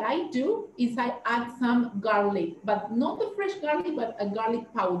something that I do is I add some garlic, but not the fresh garlic, but a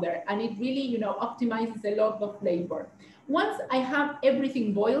garlic powder. And it really, you know, optimizes a lot of flavor. Once I have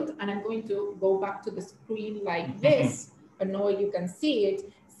everything boiled, and I'm going to go back to the screen like this, I know you can see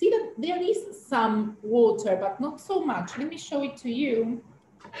it. See that there is some water, but not so much. Let me show it to you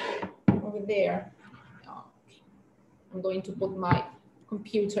over there. I'm going to put my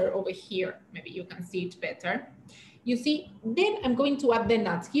computer over here. Maybe you can see it better. You see, then I'm going to add the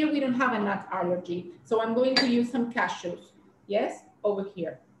nuts. Here we don't have a nut allergy, so I'm going to use some cashews. Yes, over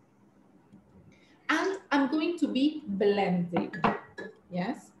here. And I'm going to be blending.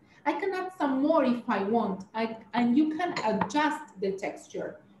 Yes, I can add some more if I want, and you can adjust the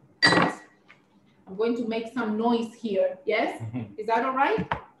texture. Yes. I'm going to make some noise here. Yes, is that all right?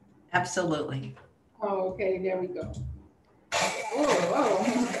 Absolutely. Oh, okay, there we go. Oh.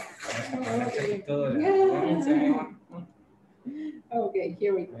 Okay. Yeah. Okay,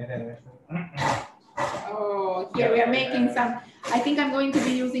 here we go. Oh, here we are making some. I think I'm going to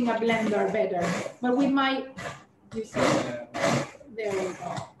be using a blender better, but with my, you see, there we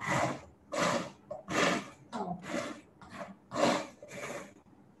go. Oh.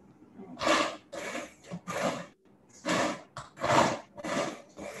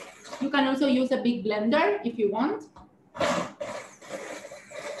 You can also use a big blender if you want.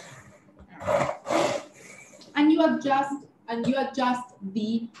 And you adjust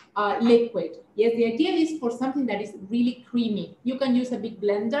the liquid. Yes, the idea is for something that is really creamy. You can use a big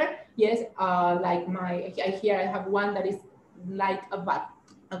blender. Yes, like here I have one that is like a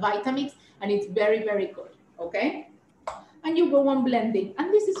Vitamix, and it's very, very good. Okay, and you go on blending,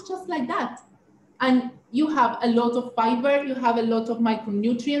 and this is just like that. And you have a lot of fiber, you have a lot of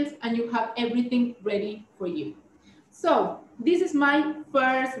micronutrients, and you have everything ready for you. So this is my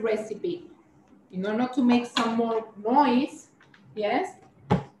first recipe. In order not to make some more noise, yes,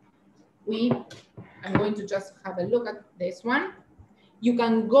 I'm going to just have a look at this one. You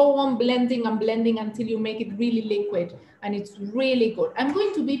can go on blending and blending until you make it really liquid, and it's really good. I'm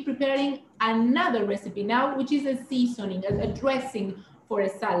going to be preparing another recipe now, which is a seasoning, a dressing for a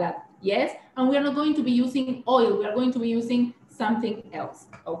salad, yes? And we are not going to be using oil, we are going to be using something else,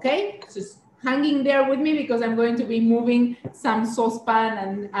 okay? Just hanging there with me because I'm going to be moving some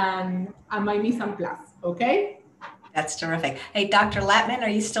saucepan and my mise en place, okay? That's terrific. Hey, Dr. Latman, are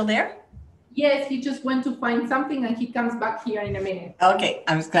you still there? Yes, he just went to find something and he comes back here in a minute. Okay,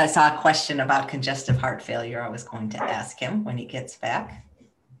 I saw a question about congestive heart failure. I was going to ask him when he gets back.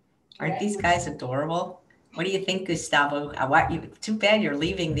 Aren't these guys adorable? What do you think, Gustavo? Too bad you're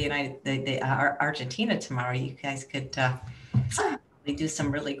leaving the Argentina tomorrow. You guys could do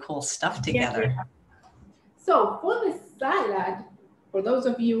some really cool stuff together. Yeah. So for the salad, for those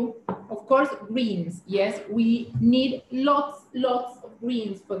of you, of course, greens. Yes, we need lots of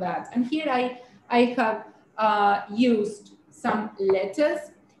greens for that. And here I have used some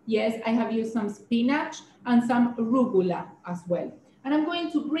lettuce. Yes, I have used some spinach and some arugula as well. And I'm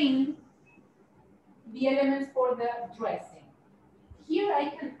going to bring the elements for the dressing. Here I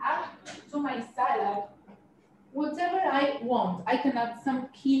can add to my salad whatever I want. I can add some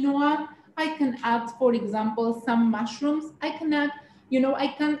quinoa. I can add, for example, some mushrooms. I can add, I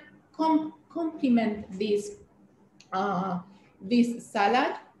can complement this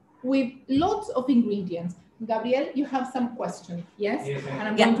salad with lots of ingredients. Gabriel, you have some questions, yes? Yes, and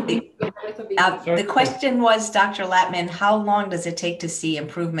I'm yeah, going to read the rest of the the question was, Dr. Latman, how long does it take to see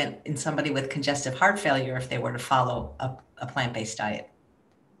improvement in somebody with congestive heart failure if they were to follow a plant-based diet?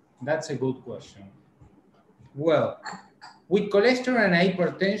 That's a good question. Well, with cholesterol and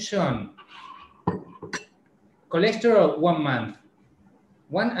hypertension, cholesterol 1 month,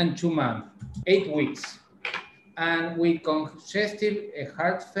 1 and 2 months, 8 weeks. And with congestive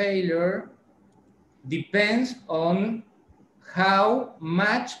heart failure, depends on how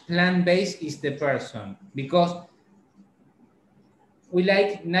much plant-based is the person, because we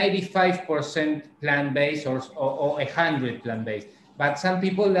like 95% plant-based or 100 plant-based, but some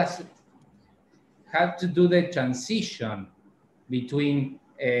people have to do the transition between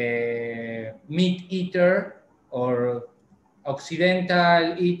meat eater or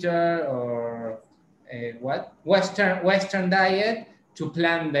Occidental eater or Western diet to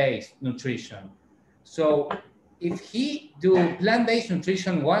plant-based nutrition. So if he do plant-based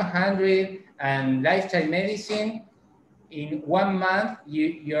nutrition 100 and lifestyle medicine, in 1 month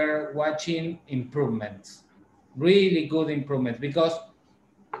you're watching improvements, really good improvements, because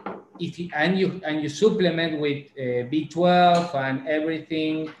if you supplement with B12 and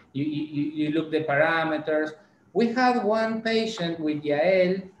everything, you look the parameters. We had one patient with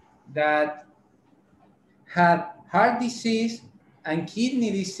Yael that had heart disease and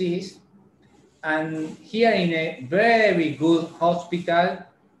kidney disease, and here in a very good hospital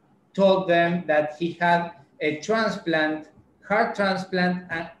told them that he had a transplant, heart transplant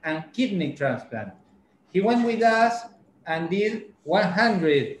and kidney transplant. He went with us and did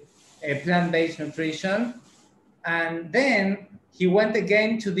 100 plant-based nutrition, and then he went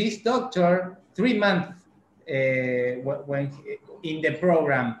again to this doctor 3 months when in the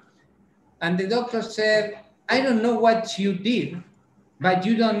program, and the doctor said, I don't know what you did, but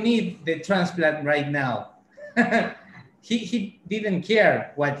you don't need the transplant right now. he didn't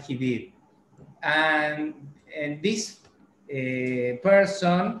care what he did, and this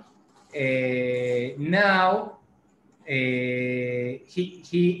person now he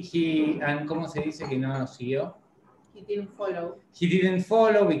and ¿cómo se dice que no siguió? He didn't follow. He didn't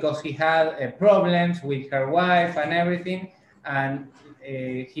follow because he had problems with her wife and everything, and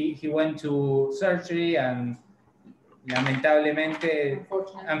he went to surgery, and lamentablemente,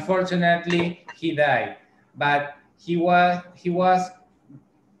 unfortunately, he died. But he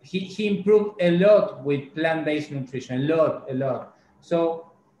improved a lot with plant-based nutrition, a lot.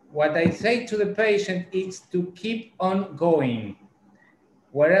 So what I say to the patient is to keep on going.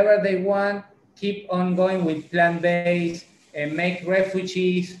 Wherever they want, keep on going with plant-based, and make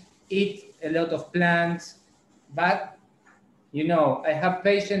refugees, eat a lot of plants. But, you know, I have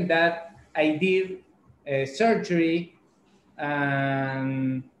patients that I did surgery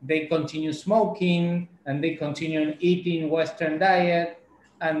and they continue smoking and they continue eating Western diet,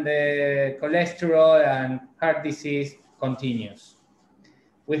 and the cholesterol and heart disease continues.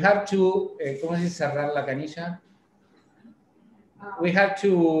 We have to, ¿cómo se dice cerrar la canilla? We have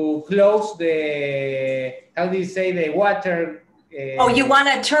to close the, how do you say, the water? Oh, you want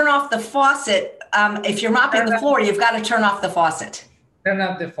to turn off the faucet. If you're mopping the floor, you've got to turn off the faucet. Turn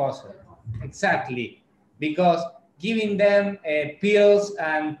off the faucet, exactly. Because giving them pills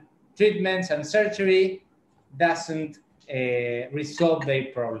and treatments and surgery doesn't resolve their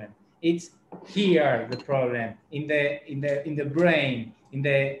problem. It's here the problem, in the brain, in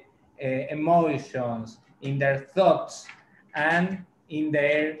the emotions, in their thoughts, and in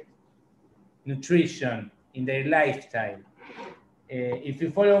their nutrition, in their lifestyle. If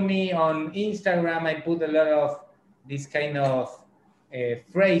you follow me on Instagram, I put a lot of this kind of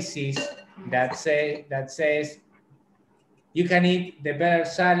phrases that says you can eat the better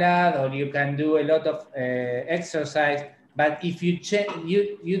salad, or you can do a lot of exercise, but if you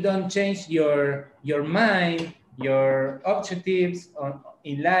don't change your mind, your objectives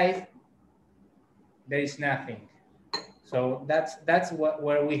in life, there is nothing. So that's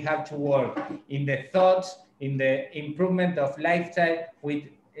where we have to work, in the thoughts, in the improvement of lifestyle, with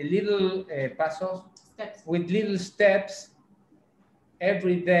a little steps. With little steps,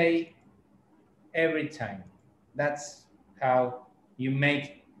 every day, every time. That's how you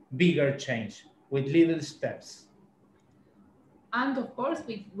make bigger change, with little steps. And of course,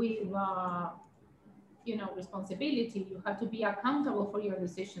 with responsibility, you have to be accountable for your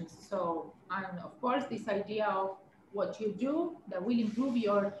decisions. So, and of course, this idea of what you do that will improve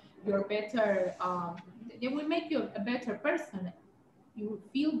your better, it will make you a better person. You will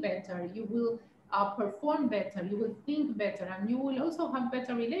feel better, you will perform better, you will think better, and you will also have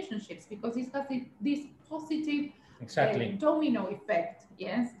better relationships, because this has this positive exactly domino effect,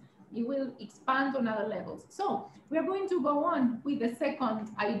 yes? It will expand on other levels. So we are going to go on with the second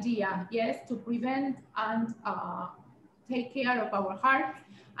idea, yes, to prevent and take care of our heart.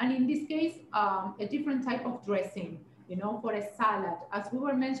 And in this case, a different type of dressing, you know, for a salad. As we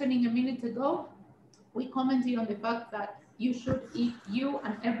were mentioning a minute ago, we commented on the fact that you should eat, you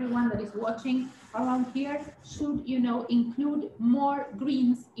and everyone that is watching around here should, you know, include more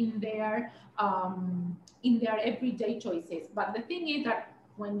greens in their everyday choices. But the thing is that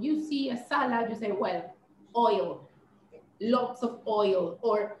when you see a salad, you say, well, oil, lots of oil,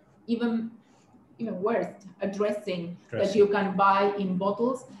 or even worse, a dressing that you can buy in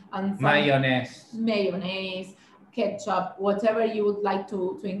bottles, and mayonnaise, ketchup, whatever you would like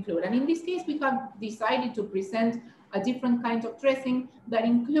to include. And in this case, we have decided to present a different kind of dressing that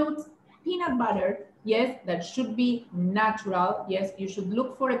includes peanut butter. Yes, that should be natural. Yes, you should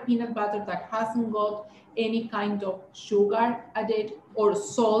look for a peanut butter that hasn't got any kind of sugar added or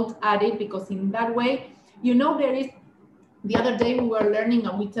salt added, because in that way, you know, there is, the other day we were learning,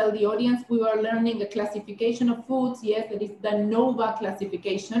 and we tell the audience, we were learning a classification of foods, yes, that is the NOVA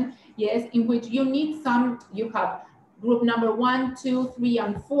classification, yes, in which you need some, you have group number 1, 2, 3,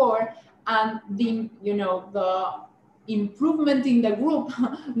 and 4, and the, you know, the improvement in the group,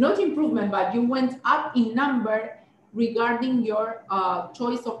 not improvement, but you went up in number regarding your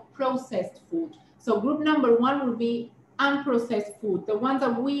choice of processed food. So group number 1 will be unprocessed food, the ones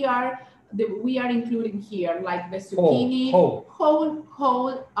that we are including here, like the zucchini,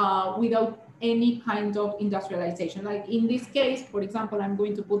 whole, without any kind of industrialization. Like in this case, for example, I'm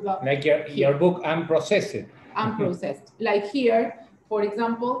going to put the... Like your book, Unprocessed. Unprocessed. Like here, for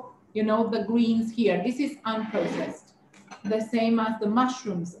example, you know, the greens here, this is unprocessed. The same as the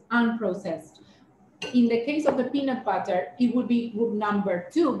mushrooms, unprocessed. In the case of the peanut butter, it would be group number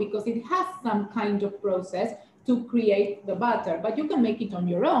 2 because it has some kind of process to create the butter, but you can make it on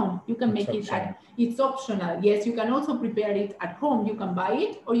your own. You can make it it's optional. Yes, you can also prepare it at home. You can buy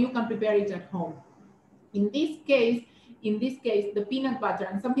it or you can prepare it at home. In this case, the peanut butter,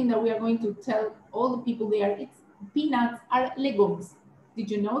 and something that we are going to tell all the people there, it's peanuts are legumes. Did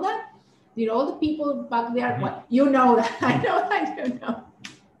you know that? Did all the people back there, well, you know that, I know that you know.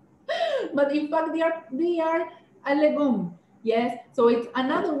 But in fact, they are a legume. Yes, so it's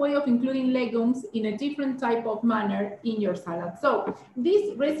another way of including legumes in a different type of manner in your salad. So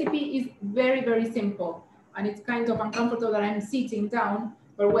this recipe is very, very simple, and it's kind of uncomfortable that I'm sitting down,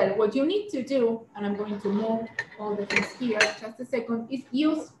 but well, what you need to do, and I'm going to move all the things here, just a second, is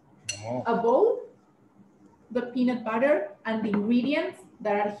use a bowl, the peanut butter and the ingredients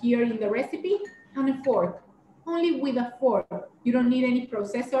that are here in the recipe, and a fork. Only with a fork. You don't need any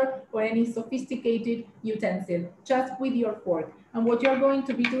processor or any sophisticated utensil, just with your fork. And what you're going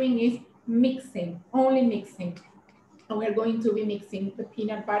to be doing is mixing, only mixing. And we're going to be mixing the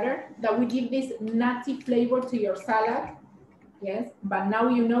peanut butter that will give this nutty flavor to your salad. Yes, but now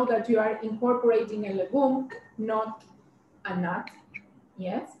you know that you are incorporating a legume, not a nut.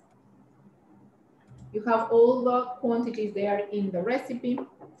 Yes. You have all the quantities there in the recipe.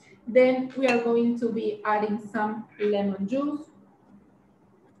 Then we are going to be adding some lemon juice,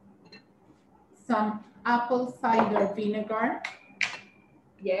 some apple cider vinegar.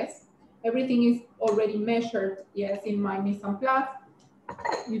 Yes, everything is already measured, yes, in my mise en place.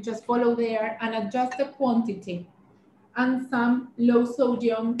 You just follow there and adjust the quantity. And some low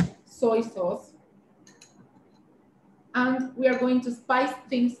sodium soy sauce. And we are going to spice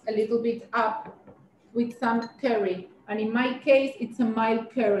things a little bit up with some curry. And in my case, it's a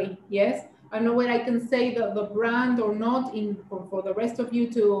mild curry, yes? I don't know whether I can say the brand or not for the rest of you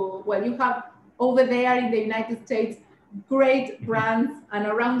to, well, you have over there in the United States, great brands, and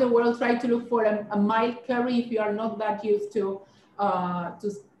around the world, try to look for a mild curry if you are not that used to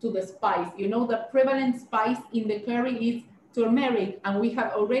the spice. You know, the prevalent spice in the curry is turmeric, and we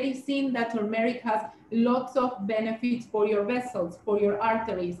have already seen that turmeric has lots of benefits for your vessels, for your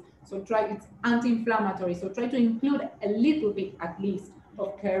arteries. So it's anti-inflammatory. So try to include a little bit at least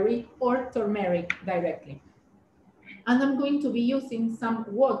of curry or turmeric directly. And I'm going to be using some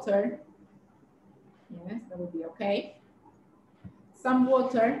water. Yes, that would be okay. Some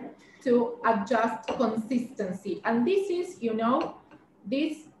water to adjust consistency. And this is, you know,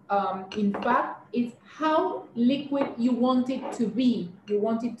 this in fact is how liquid you want it to be. You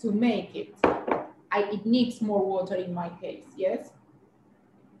want it to make it. It needs more water in my case, yes?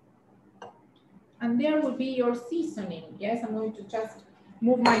 And there will be your seasoning. Yes, I'm going to just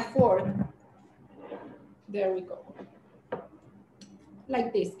move my fork. There we go.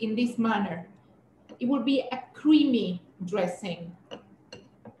 Like this, in this manner. It will be a creamy dressing.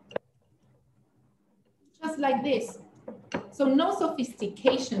 Just like this. So So no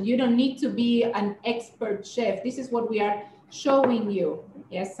sophistication. You don't need to be an expert chef. This is what we are showing you.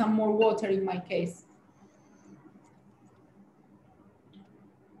 Yes, some more water in my case.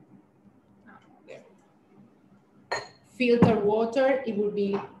 Filter water, it would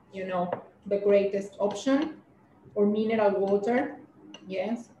be, you know, the greatest option, or mineral water.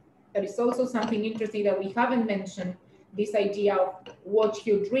 Yes, that is also something interesting that we haven't mentioned. This idea of what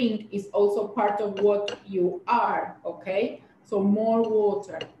you drink is also part of what you are, okay? So more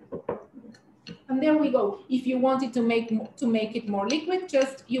water. And there we go. If you wanted to make it more liquid,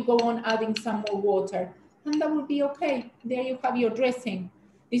 just you go on adding some more water, and that will be okay. There you have your dressing.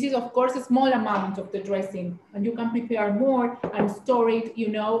 This is, of course, a small amount of the dressing, and you can prepare more and store it, you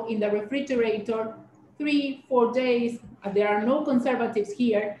know, in the refrigerator 3-4 days. There are no conservatives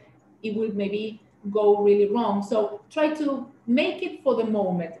here. It will maybe go really wrong. So try to make it for the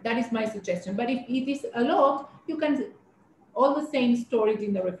moment. That is my suggestion. But if it is a lot, you can all the same store it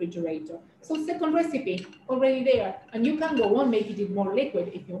in the refrigerator. So second recipe already there, and you can go on making it more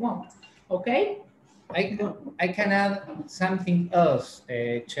liquid if you want. Okay. I can add something else,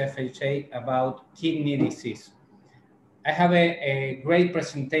 Chef HA, about kidney disease. I have a great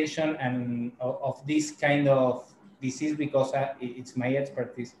presentation of this kind of disease because it's my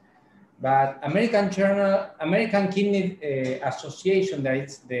expertise. But American Kidney Association, that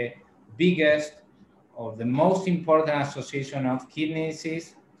is the biggest or the most important association of kidney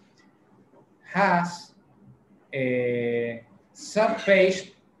disease, has a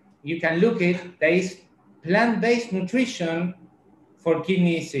sub-page. You can look it. There is plant-based nutrition for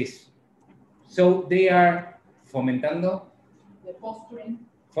kidney disease. So they are fomentando.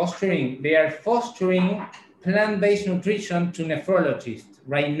 Fostering. They are fostering plant-based nutrition to nephrologists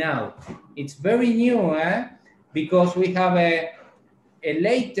right now. It's very new, because we have a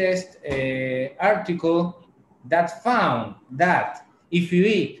latest article that found that if you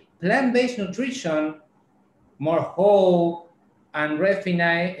eat plant-based nutrition, more whole and refined,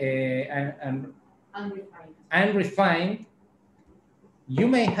 unrefined, you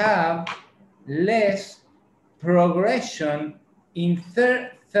may have less progression in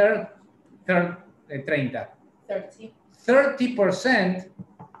 30%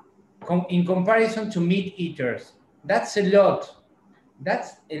 in comparison to meat eaters. That's a lot.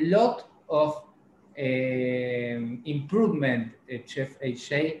 That's a lot of improvement, Chef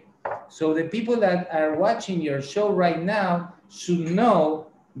HA. So the people that are watching your show right now should know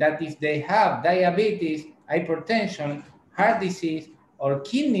that if they have diabetes, hypertension, heart disease, or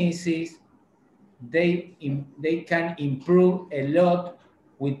kidney disease, they can improve a lot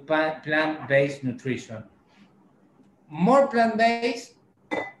with plant-based nutrition. More plant-based,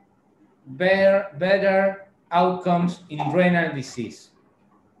 better outcomes in renal disease.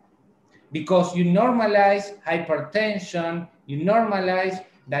 Because you normalize hypertension, you normalize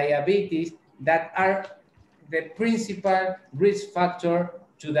diabetes, that are the principal risk factor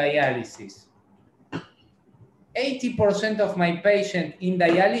to dialysis. 80% of my patients in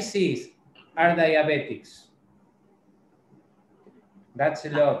dialysis are diabetics. That's a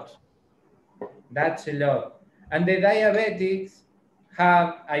lot. That's a lot. And the diabetics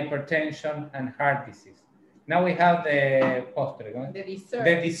have hypertension and heart disease. Now we have the postre, no? The dessert.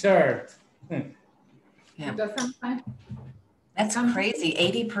 The dessert. Yeah. That's crazy,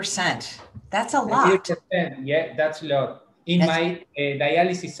 80%. That's a lot. 80%, yeah, that's a lot. In my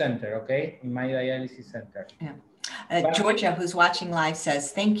dialysis center, okay? In my dialysis center. Yeah. Georgia, who's watching live,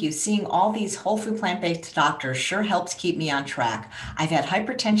 says, thank you. Seeing all these whole food plant-based doctors sure helps keep me on track. I've had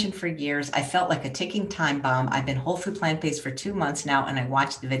hypertension for years. I felt like a ticking time bomb. I've been whole food plant-based for 2 months now, and I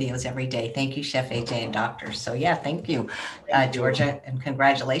watch the videos every day. Thank you, Chef AJ and doctors. So yeah, thank you, Georgia, and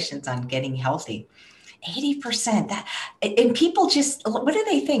congratulations on getting healthy. 80%. That, and people just, what do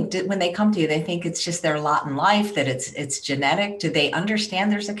they think when they come to you? They think it's just their lot in life, that it's genetic. Do they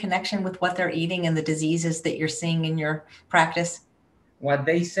understand there's a connection with what they're eating and the diseases that you're seeing in your practice? What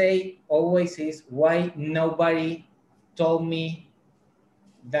they say always is, why nobody told me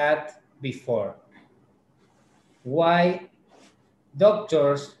that before? Why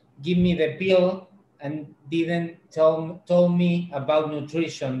doctors give me the pill and didn't tell me about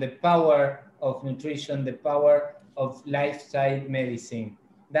nutrition, the power of nutrition, the power of lifestyle medicine?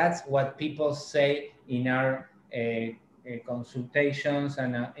 That's what people say in our consultations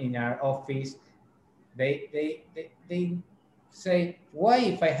and in our office. They say, why,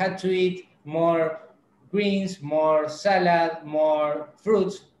 if I had to eat more greens, more salad, more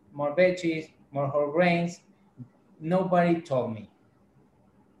fruits, more veggies, more whole grains, nobody told me.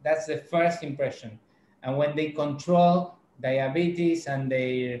 That's the first impression. And when they control diabetes and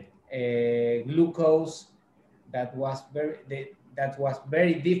their glucose, that was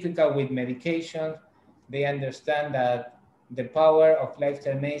very difficult with medications. They understand that the power of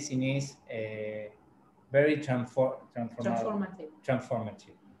lifestyle medicine is very transformative.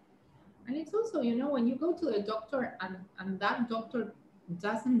 And it's also, you know, when you go to the doctor and that doctor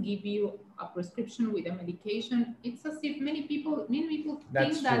doesn't give you a prescription with a medication, it's as if many people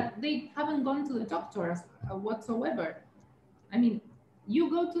think that they haven't gone to the doctor whatsoever. I mean, you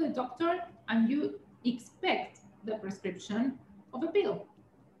go to the doctor and you expect the prescription of a pill.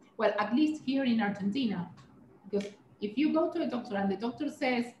 Well, at least here in Argentina, because if you go to a doctor and the doctor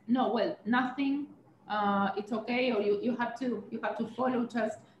says, no, well, nothing, it's okay, or you have to follow,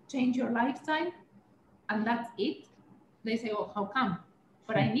 just change your lifestyle, and that's it. They say, oh, how come?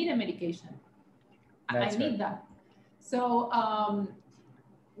 But I need a medication. I need that. So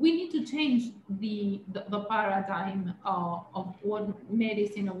we need to change the paradigm of what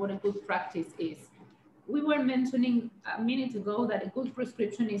medicine or what a good practice is. We were mentioning a minute ago that a good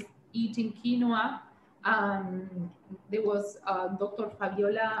prescription is eating quinoa. There was Dr.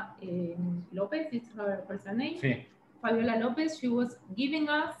 Fabiola Lopez, it's her name. Sí. Fabiola Lopez, she was giving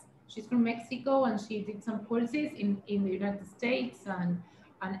us, she's from Mexico, and she did some courses in the United States and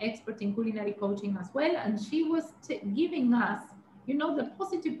an expert in culinary coaching as well. And she was giving us, you know, the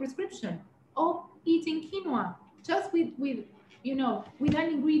positive prescription of eating quinoa. Just with you know, with an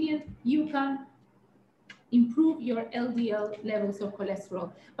ingredient, you can improve your LDL levels of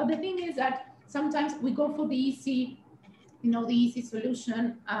cholesterol. But the thing is that sometimes we go for the easy, you know, the easy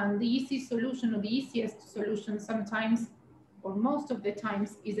solution, and the easy solution or the easiest solution sometimes, or most of the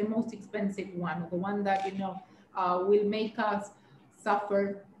times, is the most expensive one, the one that, you know, will make us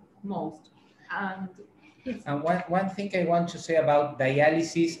suffer most. And one thing I want to say about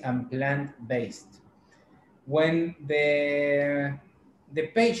dialysis and plant-based. When the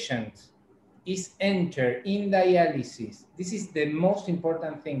patient is entered in dialysis, this is the most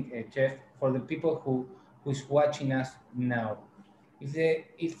important thing, Jeff, for the people who's watching us now. If the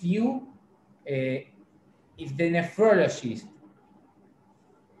nephrologist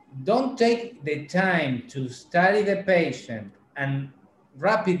don't take the time to study the patient and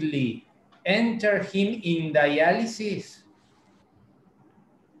rapidly enter him in dialysis,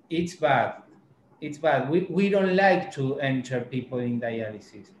 it's bad. It's bad. We don't like to enter people in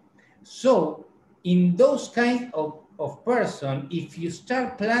dialysis. So in those kinds of person, if you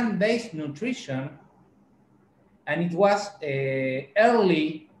start plant-based nutrition, and it was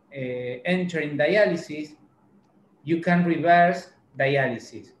early entering dialysis, you can reverse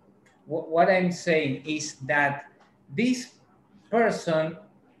dialysis. What I'm saying is that this person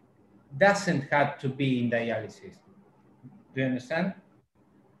doesn't have to be in dialysis. Do you understand?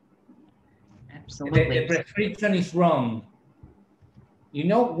 Absolutely. The prescription is wrong. You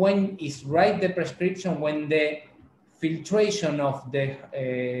know when is right the prescription? When the filtration of the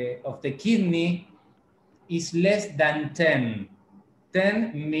kidney is less than 10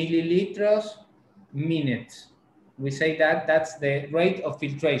 milliliters minutes. We say that that's the rate of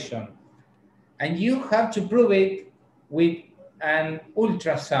filtration. And you have to prove it with an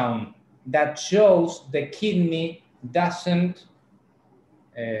ultrasound that shows the kidney doesn't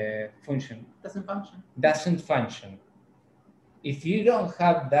function. Doesn't function. If you don't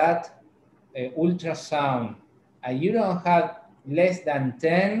have that ultrasound and you don't have less than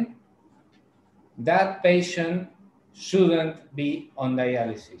 10, that patient shouldn't be on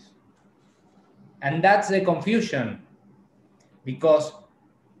dialysis. And that's the confusion, because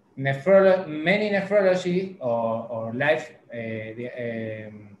many nephrology or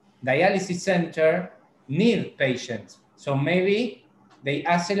dialysis center need patients. So maybe they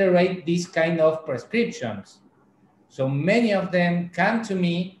accelerate these kind of prescriptions. So many of them come to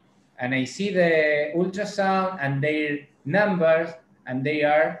me and I see the ultrasound and their numbers, and they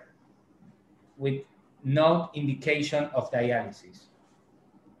are with no indication of dialysis.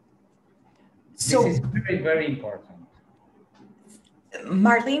 So this is very, very important.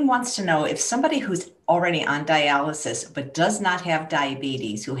 Marlene wants to know if somebody who's already on dialysis but does not have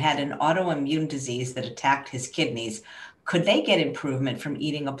diabetes, who had an autoimmune disease that attacked his kidneys, could they get improvement from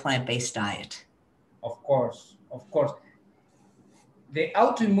eating a plant-based diet? Of course, of course. The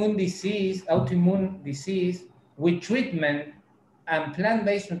autoimmune disease with treatment and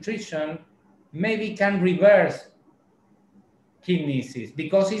plant-based nutrition maybe can reverse kidney disease,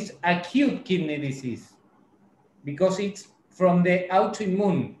 because it's acute kidney disease, because it's from the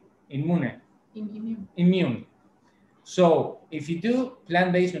autoimmune immune. So if you do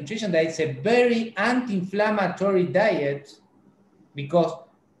plant-based nutrition, that is a very anti-inflammatory diet, because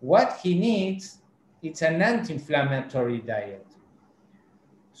what he needs, it's an anti-inflammatory diet.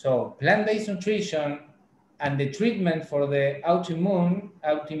 So plant-based nutrition and the treatment for the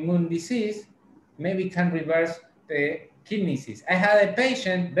autoimmune disease maybe can reverse the kidney disease. I had a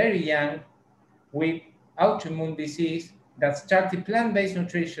patient very young with autoimmune disease that started plant-based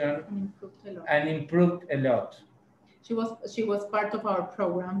nutrition and improved a lot. She was part of our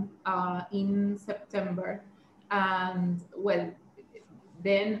program in September, and well,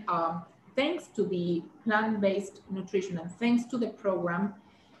 then thanks to the plant-based nutrition and thanks to the program,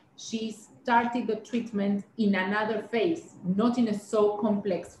 she started the treatment in another phase, not in a so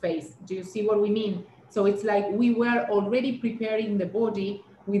complex phase. Do you see what we mean? So it's like we were already preparing the body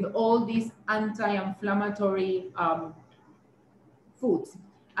with all these anti-inflammatory foods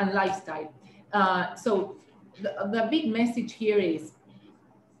and lifestyle. So the big message here is,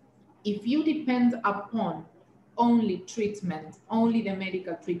 if you depend upon only treatment, only the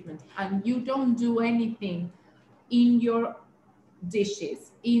medical treatment, and you don't do anything in your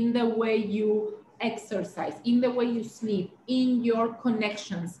dishes, in the way you exercise, in the way you sleep, in your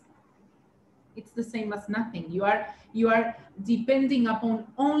connections, it's the same as nothing. You are depending upon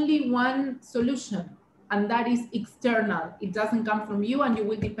only one solution, and that is external. It doesn't come from you, and you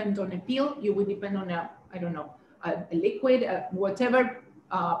will depend on a pill, you will depend on a, I don't know, a liquid, whatever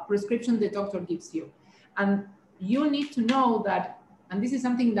prescription the doctor gives you. And you need to know that, and this is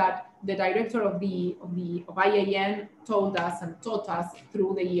something that the director of IAN told us and taught us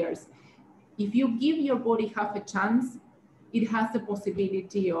through the years. If you give your body half a chance, it has the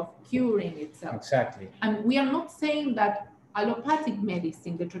possibility of curing itself. Exactly. And we are not saying that allopathic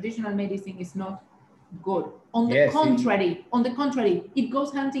medicine, the traditional medicine, is not good. On the contrary, it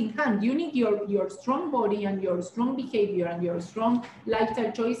goes hand in hand. You need your strong body and your strong behavior and your strong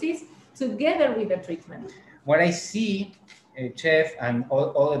lifestyle choices together with the treatment. What I see, Chef, and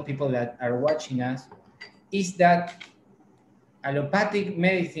all the people that are watching us, is that allopathic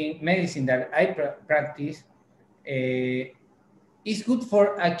medicine that I practice is good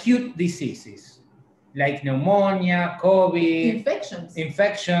for acute diseases like pneumonia, COVID,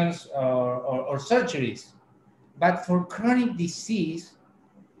 infections or surgeries. But for chronic disease,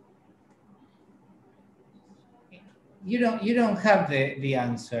 you don't have the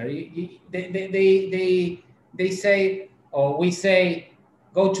answer. They say, or we say,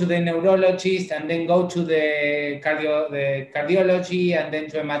 go to the neurologist and then go to the cardiology and then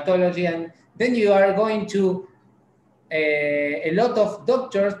to hematology, and then you are going to a lot of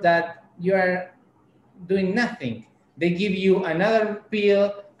doctors that you are doing nothing. They give you another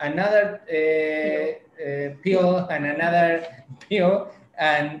pill, another pill, and another pill,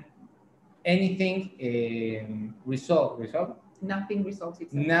 and anything resolve? Nothing resolves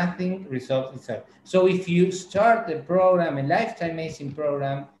itself. Nothing resolves itself. So if you start a program, a lifetime medicine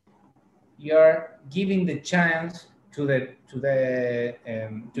program, you're giving the chance to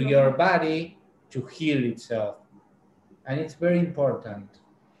your body to heal itself, and it's very important.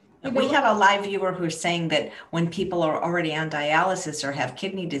 We have a live viewer who's saying that when people are already on dialysis or have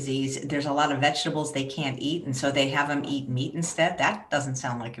kidney disease, there's a lot of vegetables they can't eat, and so they have them eat meat instead. That doesn't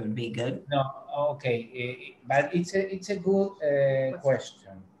sound like it would be good. No, okay, but it's a good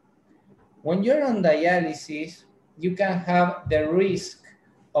question. When you're on dialysis, you can have the risk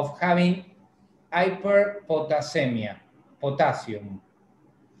of having hyperpotassiemia, potassium.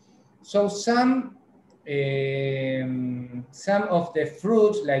 So some of the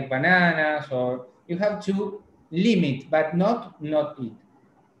fruits like bananas, or you have to limit, but not eat.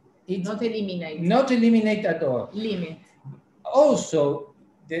 It's not eliminate. Not eliminate at all. Limit. Also,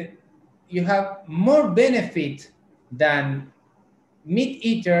 you have more benefit than meat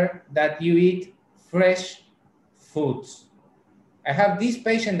eater that you eat fresh foods. I have this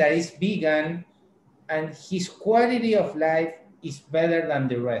patient that is vegan, and his quality of life is better than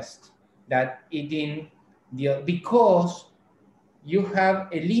the rest that eating because you have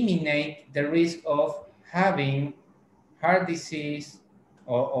eliminate the risk of having heart disease,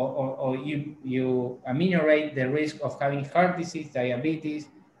 or you ameliorate the risk of having heart disease, diabetes,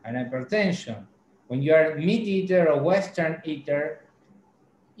 and hypertension. When you are meat eater or Western eater,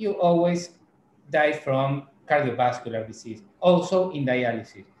 you always die from cardiovascular disease, also in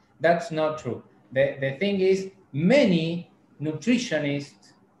dialysis. That's not true. The thing is, many nutritionists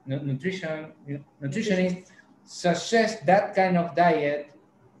suggest that kind of diet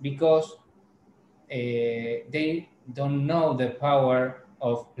because they don't know the power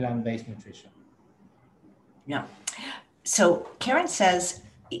of plant-based nutrition. Yeah. So Karen says,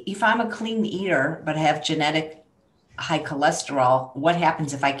 if I'm a clean eater, but I have genetic high cholesterol, what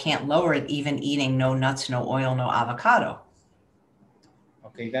happens if I can't lower it, even eating no nuts, no oil, no avocado?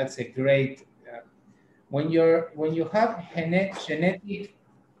 Okay, that's a great, when you have genetic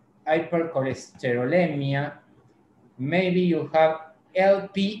hypercholesterolemia, maybe you have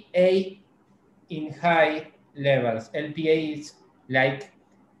LPA in high levels. LPA is like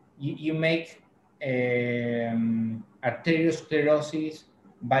you make arteriosclerosis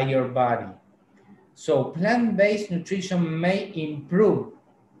by your body. So plant-based nutrition may improve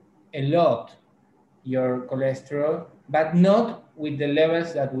a lot your cholesterol, but not with the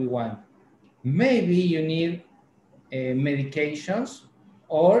levels that we want. Maybe you need medications,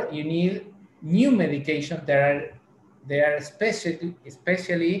 or you need new medications that are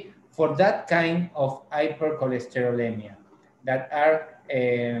especially for that kind of hypercholesterolemia, that are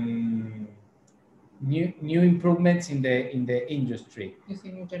new improvements in the industry. It's a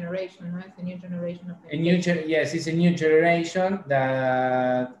new generation, right? It's a new generation of yes, it's a new generation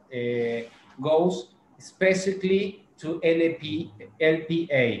that goes specifically to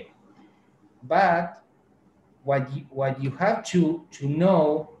LPA. But what you have to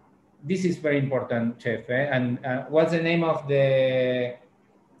know, this is very important, Chef, and what's the name of the...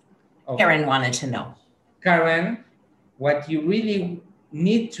 Karen wanted to know. Karen, what you really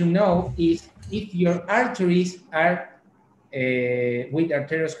need to know is if your arteries are with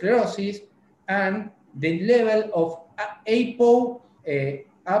arteriosclerosis, and the level of APO,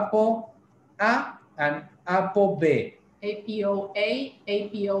 APO A and APO-B. APO-A,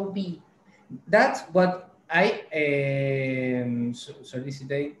 APO-B. That's what I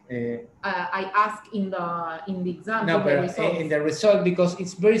solicitate. I ask in the exam. No, but in the result, because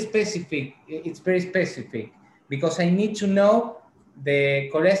it's very specific. It's very specific because I need to know the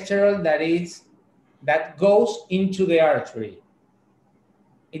cholesterol that goes into the artery.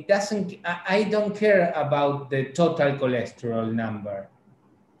 It doesn't. I don't care about the total cholesterol number.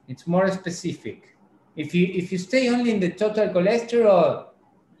 It's more specific. If you stay only in the total cholesterol,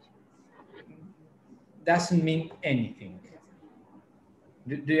 doesn't mean anything.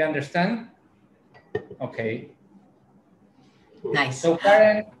 Do you understand? Okay. Nice. So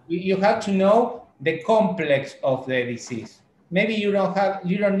Karen, you have to know the complex of the disease. Maybe you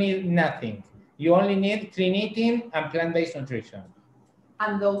don't need nothing. You only need clean eating and plant-based nutrition.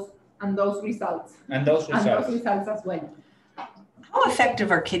 And those results. And those results as well. How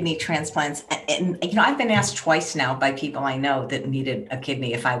effective are kidney transplants? And I've been asked twice now by people I know that needed a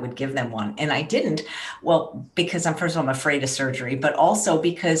kidney if I would give them one, and I didn't. Well, because first of all, I'm afraid of surgery, but also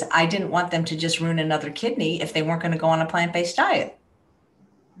because I didn't want them to just ruin another kidney if they weren't going to go on a plant-based diet.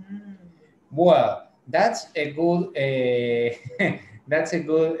 Well, that's a good that's a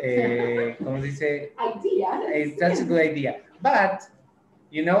good idea. That's a good idea. But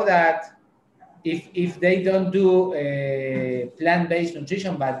you know that if they don't do plant-based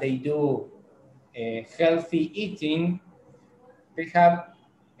nutrition, but they do healthy eating, they have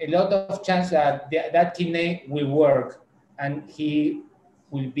a lot of chance that that kidney will work and he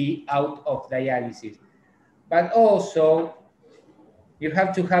will be out of dialysis. But also, you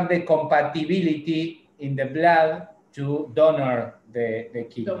have to have the compatibility in the blood to donate the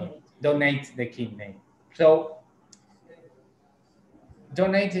kidney. So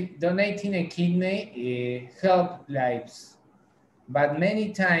donating a kidney helps lives, but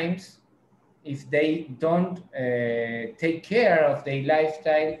many times if they don't take care of their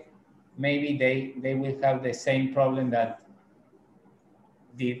lifestyle, maybe they will have the same problem that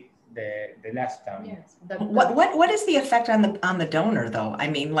did the last time. Yes. What is the effect on the donor though? I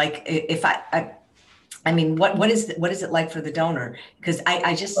mean, like if what is it like for the donor? Because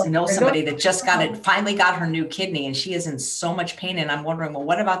I just know somebody that just finally got her new kidney, and she is in so much pain. And I'm wondering, well,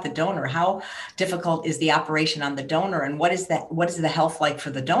 what about the donor? How difficult is the operation on the donor? And what is the health like for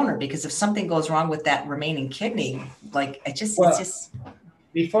the donor? Because if something goes wrong with that remaining kidney, like it's just.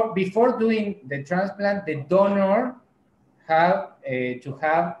 Before doing the transplant, the donor have to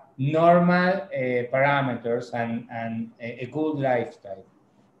have normal parameters and a good lifestyle.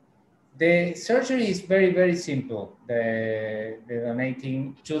 The surgery is very, very simple. The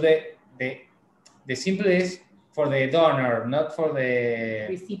donating to the simplest for the donor, not for the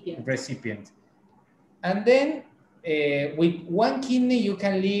recipient. And then with one kidney, you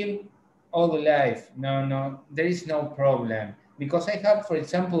can live all the life. No, there is no problem. Because I have, for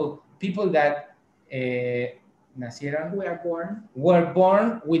example, people that were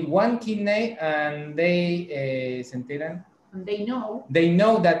born with one kidney, and they se enteran. And they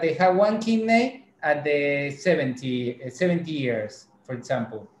know that they have one kidney at the 70 years, for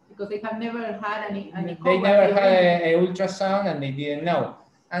example. Because they have never had any they never had an ultrasound, and they didn't know.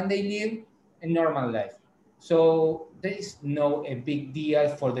 And they live a normal life. So there is a big deal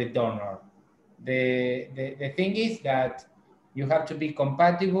for the donor. The thing is that you have to be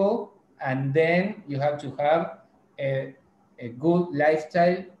compatible, and then you have to have a a good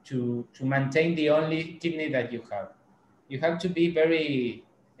lifestyle to maintain the only kidney that you have. You have to be very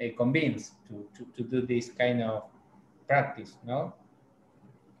convinced to do this kind of practice, no?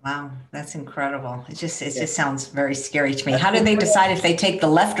 Wow, that's incredible. It just Yeah. sounds very scary to me. How do they decide if they take the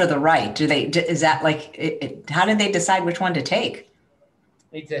left or the right? Is that like how do they decide which one to take?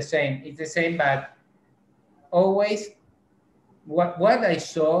 It's the same. It's the same, but always what I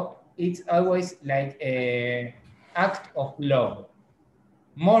saw, it's always like a act of love.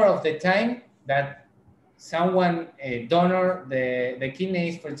 More of the time that someone donor the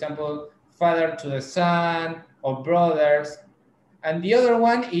kidneys, for example, father to the son or brothers, and the other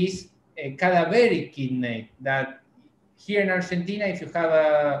one is a cadaveric kidney that here in Argentina, if you have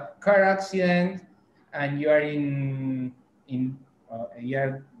a car accident and you are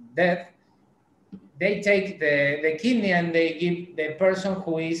you're dead, they take the kidney and they give the person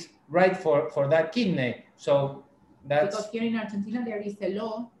who is right for that kidney. So that's because here in Argentina there is a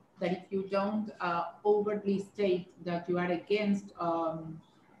law that if you don't overtly state that you are against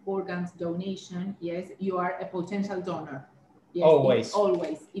organs donation, yes, you are a potential donor. Yes, always.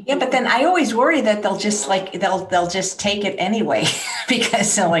 Always. Yeah, but then I always worry that they'll just like they'll just take it anyway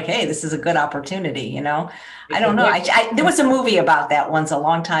because they're like, hey, this is a good opportunity, you know. I don't know. There was a movie about that once a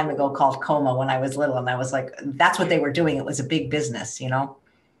long time ago called Coma when I was little, and I was like, that's what they were doing. It was a big business, you know.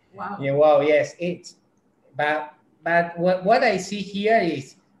 Wow. Yeah. Wow. Yes. But what I see here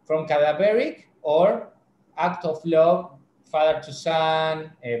is from cadaveric or act of love, father to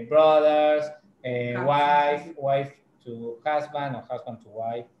son, brothers, wife to husband or husband to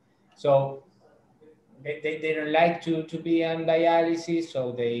wife. So they don't like to be on dialysis,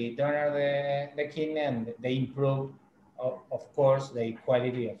 so they donor the kidney and they improve, of course, the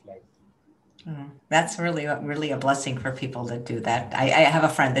quality of life. That's really a blessing for people that do that. I have a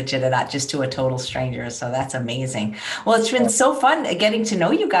friend that did it just to a total stranger, so that's amazing. Well, it's been so fun getting to know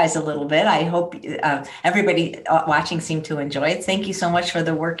you guys a little bit. I hope everybody watching seemed to enjoy it. Thank you so much for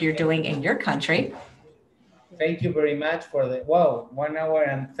the work you're doing in your country. Thank you very much for the 1 hour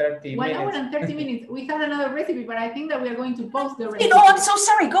and 30 minutes. 1 hour and 30 minutes. We have another recipe, but I think that we are going to post the recipe. You know, I'm so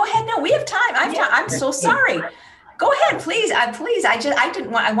sorry. Go ahead. No, we have time. I'm so sorry. Go ahead, please. Please.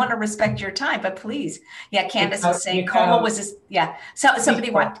 I want to respect your time, but please. Yeah, Candace was saying Coma was this. Yeah. So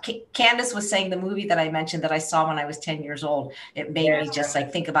Candace was saying the movie that I mentioned that I saw when I was 10 years old. It made me just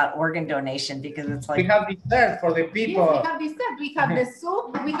like think about organ donation because it's like we have dessert for the people. Yes, we have dessert. We have the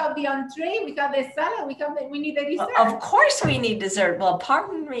soup. We have the entree. We have the salad. We need the dessert. Of course, we need dessert. Well,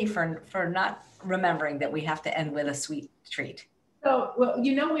 pardon me for not remembering that we have to end with a sweet treat. So, well,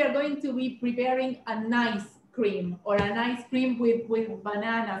 you know, we are going to be preparing a nice cream or an ice cream with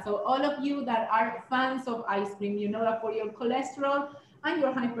banana. So all of you that are fans of ice cream, you know that for your cholesterol and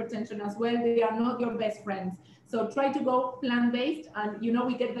your hypertension as well, they are not your best friends. So try to go plant-based, and you know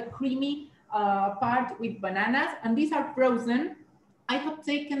we get the creamy part with bananas, and these are frozen. I have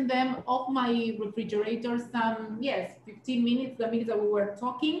taken them off my refrigerator 15 minutes, the minutes that we were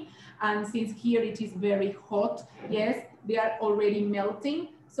talking, and since here it is very hot, yes, they are already melting.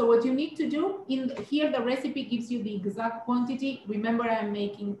 So what you need to do, here the recipe gives you the exact quantity. Remember, I'm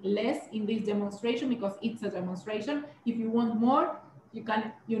making less in this demonstration because it's a demonstration. If you want more, you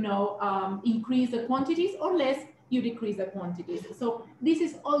can, increase the quantities, or less, you decrease the quantities. So this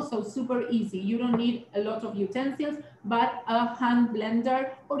is also super easy. You don't need a lot of utensils, but a hand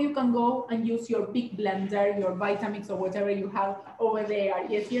blender, or you can go and use your big blender, your Vitamix or whatever you have over there.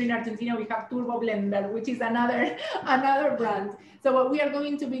 Yes, here in Argentina, we have Turbo Blender, which is another brand. So what we are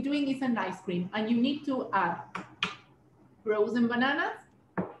going to be doing is an ice cream, and you need to add frozen bananas,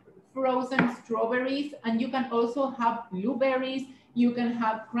 frozen strawberries, and you can also have blueberries, you can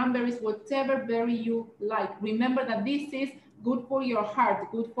have cranberries, whatever berry you like. Remember that this is good for your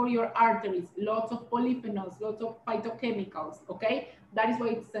heart, good for your arteries, lots of polyphenols, lots of phytochemicals, okay? That is why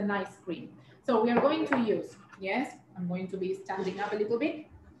it's an ice cream. So we are going to use, yes, I'm going to be standing up a little bit.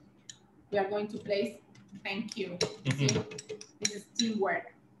 We are going to place, thank you. See, this is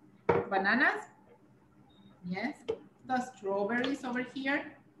teamwork. Bananas, yes, the strawberries over here.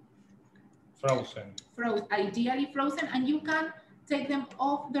 Frozen. Ideally frozen, and you can take them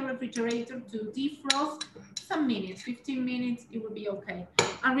off the refrigerator to defrost some minutes, 15 minutes, it will be okay.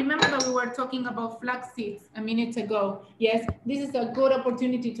 And remember that we were talking about flax seeds a minute ago. Yes, this is a good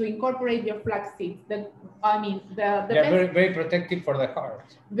opportunity to incorporate your flax seeds. Very, very protective for the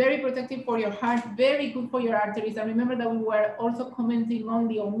heart. Very protective for your heart, very good for your arteries. And remember that we were also commenting on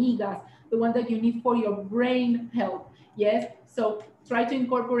the omegas, the one that you need for your brain health. Yes, so try to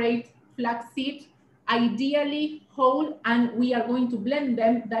incorporate flaxseed, ideally whole, and we are going to blend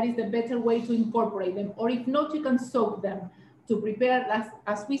them. That is the better way to incorporate them. Or if not, you can soak them. to prepare,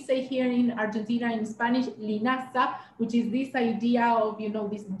 as we say here in Argentina in Spanish, linaza, which is this idea of, you know,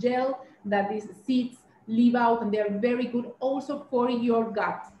 this gel that these seeds leave out, and they're very good also for your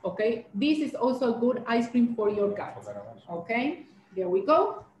gut, okay? This is also a good ice cream for your gut, okay? There we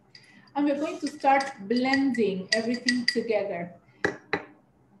go. And we're going to start blending everything together.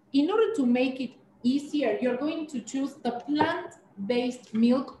 In order to make it easier, you're going to choose the plant-based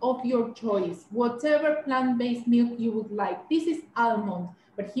milk of your choice, whatever plant-based milk you would like. This is almond,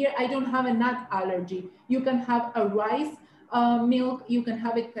 but here I don't have a nut allergy. You can have a rice milk, you can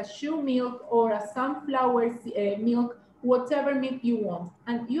have a cashew milk or a sunflower milk, whatever milk you want.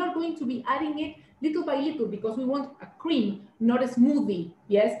 And you are going to be adding it little by little because we want a cream, not a smoothie,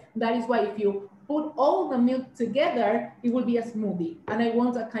 yes? That is why if you put all the milk together, it will be a smoothie, and I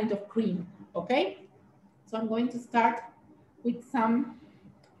want a kind of cream, okay? So I'm going to start with some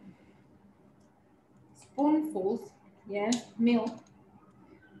spoonfuls, yes, milk,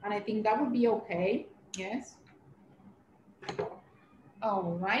 and I think that would be okay, yes.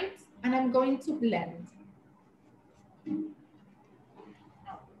 All right, and I'm going to blend.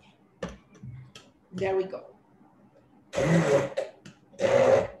 There we go.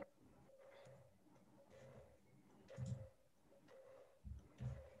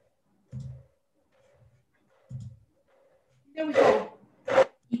 There we go.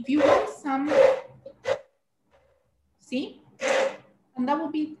 If you want some, see? And that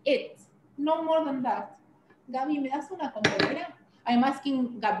will be it. No more than that. Gaby, ¿me das una compañera? I'm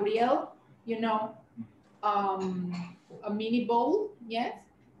asking Gabrielle, you know, a mini bowl, yes?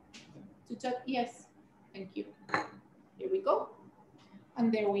 To check, yes, thank you. Here we go.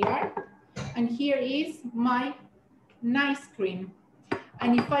 And there we are. And here is my nice cream.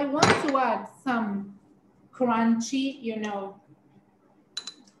 And if I want to add some crunchy, you know,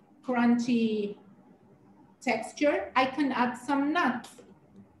 crunchy texture, I can add some nuts.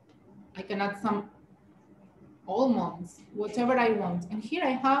 I can add some almonds, whatever I want. And here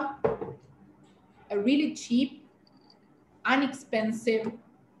I have a really cheap, inexpensive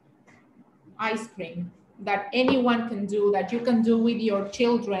ice cream that anyone can do, that you can do with your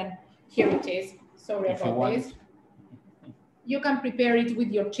children. Here it is. Sorry about this. You can prepare it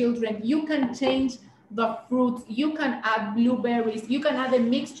with your children. You can change the fruits. You can add blueberries. You can add a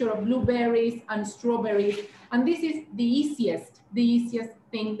mixture of blueberries and strawberries. And this is the easiest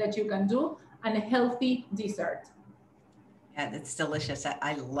thing that you can do, and a healthy dessert. Yeah, it's delicious.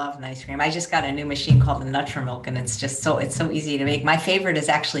 I love ice cream. I just got a new machine called the Nutramilk, and it's so easy to make. My favorite is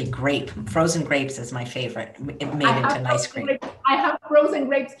actually grape. Frozen grapes is my favorite. It made into an ice cream. I have frozen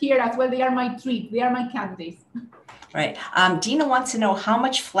grapes here as well. They are my treat. They are my candies. Right. Dina wants to know, how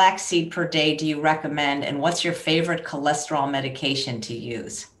much flaxseed per day do you recommend, and what's your favorite cholesterol medication to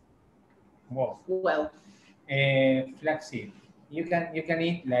use? Well, flaxseed. You can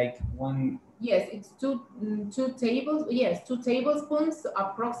eat like one. Yes, it's two tablespoons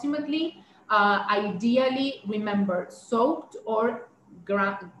approximately. Ideally, remember, soaked or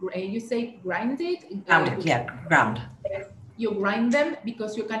you say grinded? Grounded, yeah, ground. You grind them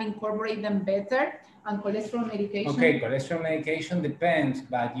because you can incorporate them better. And cholesterol medication? Okay, cholesterol medication depends,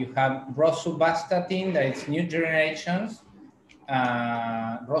 but you have rosuvastatin, that is new generations,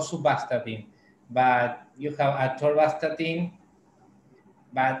 rosuvastatin, but you have atorvastatin,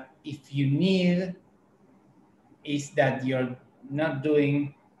 but if you need, is that you're not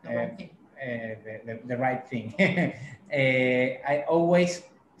doing the right thing. I always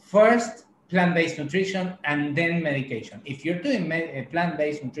first plant-based nutrition and then medication. If you're doing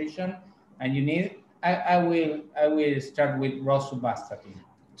plant-based nutrition and you need, I will start with rosuvastatin.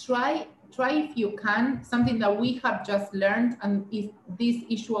 Try if you can something that we have just learned, and is this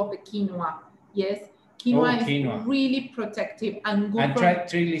issue of the quinoa. Yes, quinoa is really protective and good,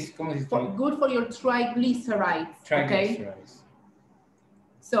 good for your triglycerides. Okay.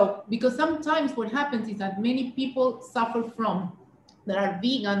 So, because sometimes what happens is that many people suffer from that are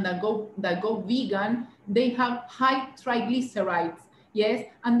vegan, that go vegan, they have high triglycerides. Yes,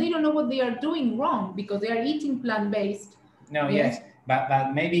 and they don't know what they are doing wrong because they are eating plant-based. No, yes,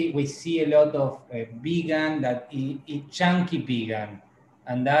 but maybe we see a lot of vegan that eat chunky vegan,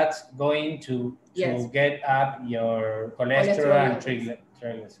 and that's going to get up your cholesterol and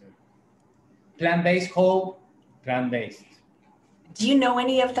triglycerides. Plant-based, whole, plant-based. Do you know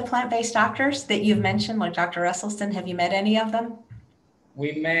any of the plant-based doctors that you've mentioned, like Dr. Esselstyn? Have you met any of them?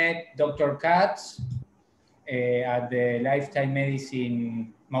 We met Dr. Katz. At the Lifestyle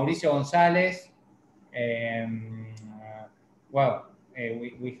Medicine, Mauricio Gonzalez.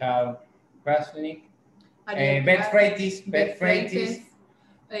 We have Krasnik, Beth Freitas.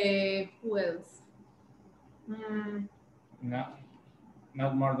 Who else? No,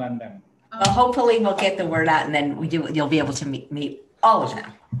 not more than them. Well, hopefully we'll get the word out, and then you'll be able to meet all of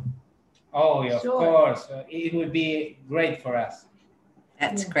them. Oh, yeah, of course. It would be great for us.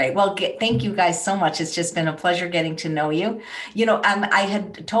 That's great. Well, thank you guys so much. It's just been a pleasure getting to know you. You know, I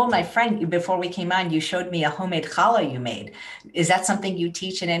had told my friend before we came on, you showed me a homemade challah you made. Is that something you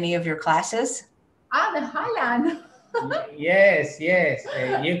teach in any of your classes? Ah, the Highland. Yes.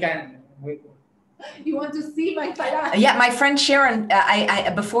 You can. You want to see my challah? Yeah, my friend Sharon.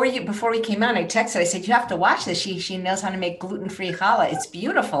 Before we came on, I texted. I said you have to watch this. She knows how to make gluten-free challah. It's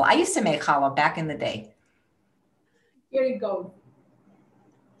beautiful. I used to make challah back in the day. Here it goes.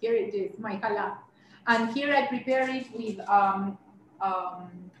 Here it is, my challah. And here I prepare it with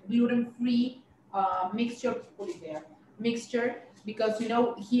gluten-free mixture. Put it there. Mixture, because you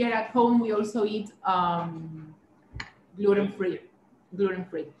know here at home we also eat gluten-free.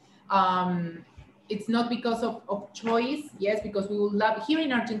 It's not because of choice, yes, because we will love. Here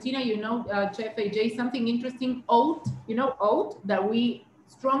in Argentina, you know, Chef AJ, something interesting, oat, you know, oat, that we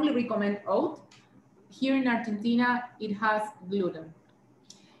strongly recommend oat. Here in Argentina, it has gluten.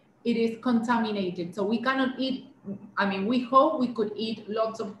 It is contaminated, so we cannot eat. I mean, we hope we could eat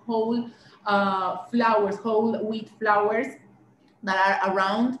lots of whole flours, whole wheat flours that are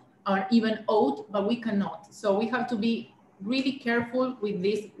around, or even oat, but we cannot. So we have to be really careful with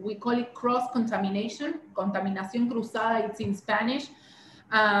this. We call it cross-contamination, contaminación cruzada, it's in Spanish.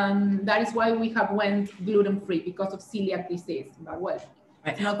 That is why we have went gluten-free, because of celiac disease. But well,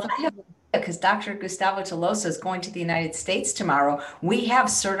 right. It's not because Dr. Gustavo Tolosa is going to the United States tomorrow. We have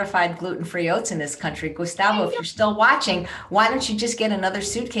certified gluten-free oats in this country. Gustavo, if you're still watching, why don't you just get another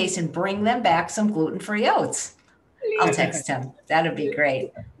suitcase and bring them back some gluten-free oats? I'll text him. That'd be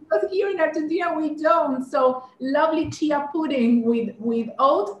great. Because here in Argentina, we don't. So lovely chia pudding with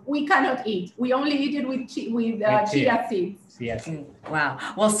oat, we cannot eat. We only eat it with chia seeds. Yes. Wow.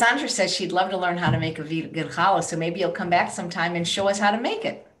 Well, Sandra says she'd love to learn how to make a vegan challah, so maybe you'll come back sometime and show us how to make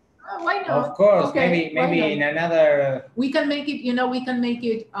it. Why not? Of course, okay, maybe in another. We can make it, you know, we can make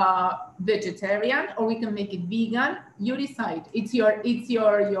it vegetarian, or we can make it vegan. You decide. It's your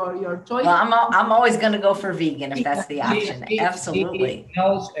choice. Well, I'm always going to go for vegan if that's the option. Absolutely. He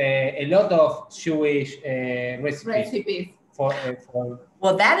knows a lot of Jewish recipes.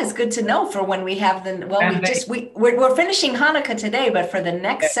 Well, that is good to know for when we have the, well, we're finishing Hanukkah today, but for the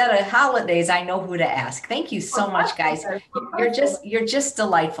next set of holidays, I know who to ask. Thank you so much, guys. You're just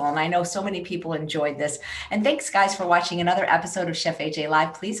delightful. And I know so many people enjoyed this. And thanks, guys, for watching another episode of Chef AJ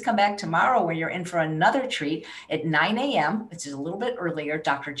Live. Please come back tomorrow where you're in for another treat at 9 a.m., which is a little bit earlier.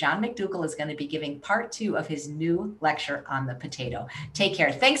 Dr. John McDougall is going to be giving part 2 of his new lecture on the potato. Take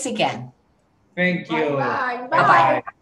care. Thanks again. Thank you. Bye-bye. Bye-bye.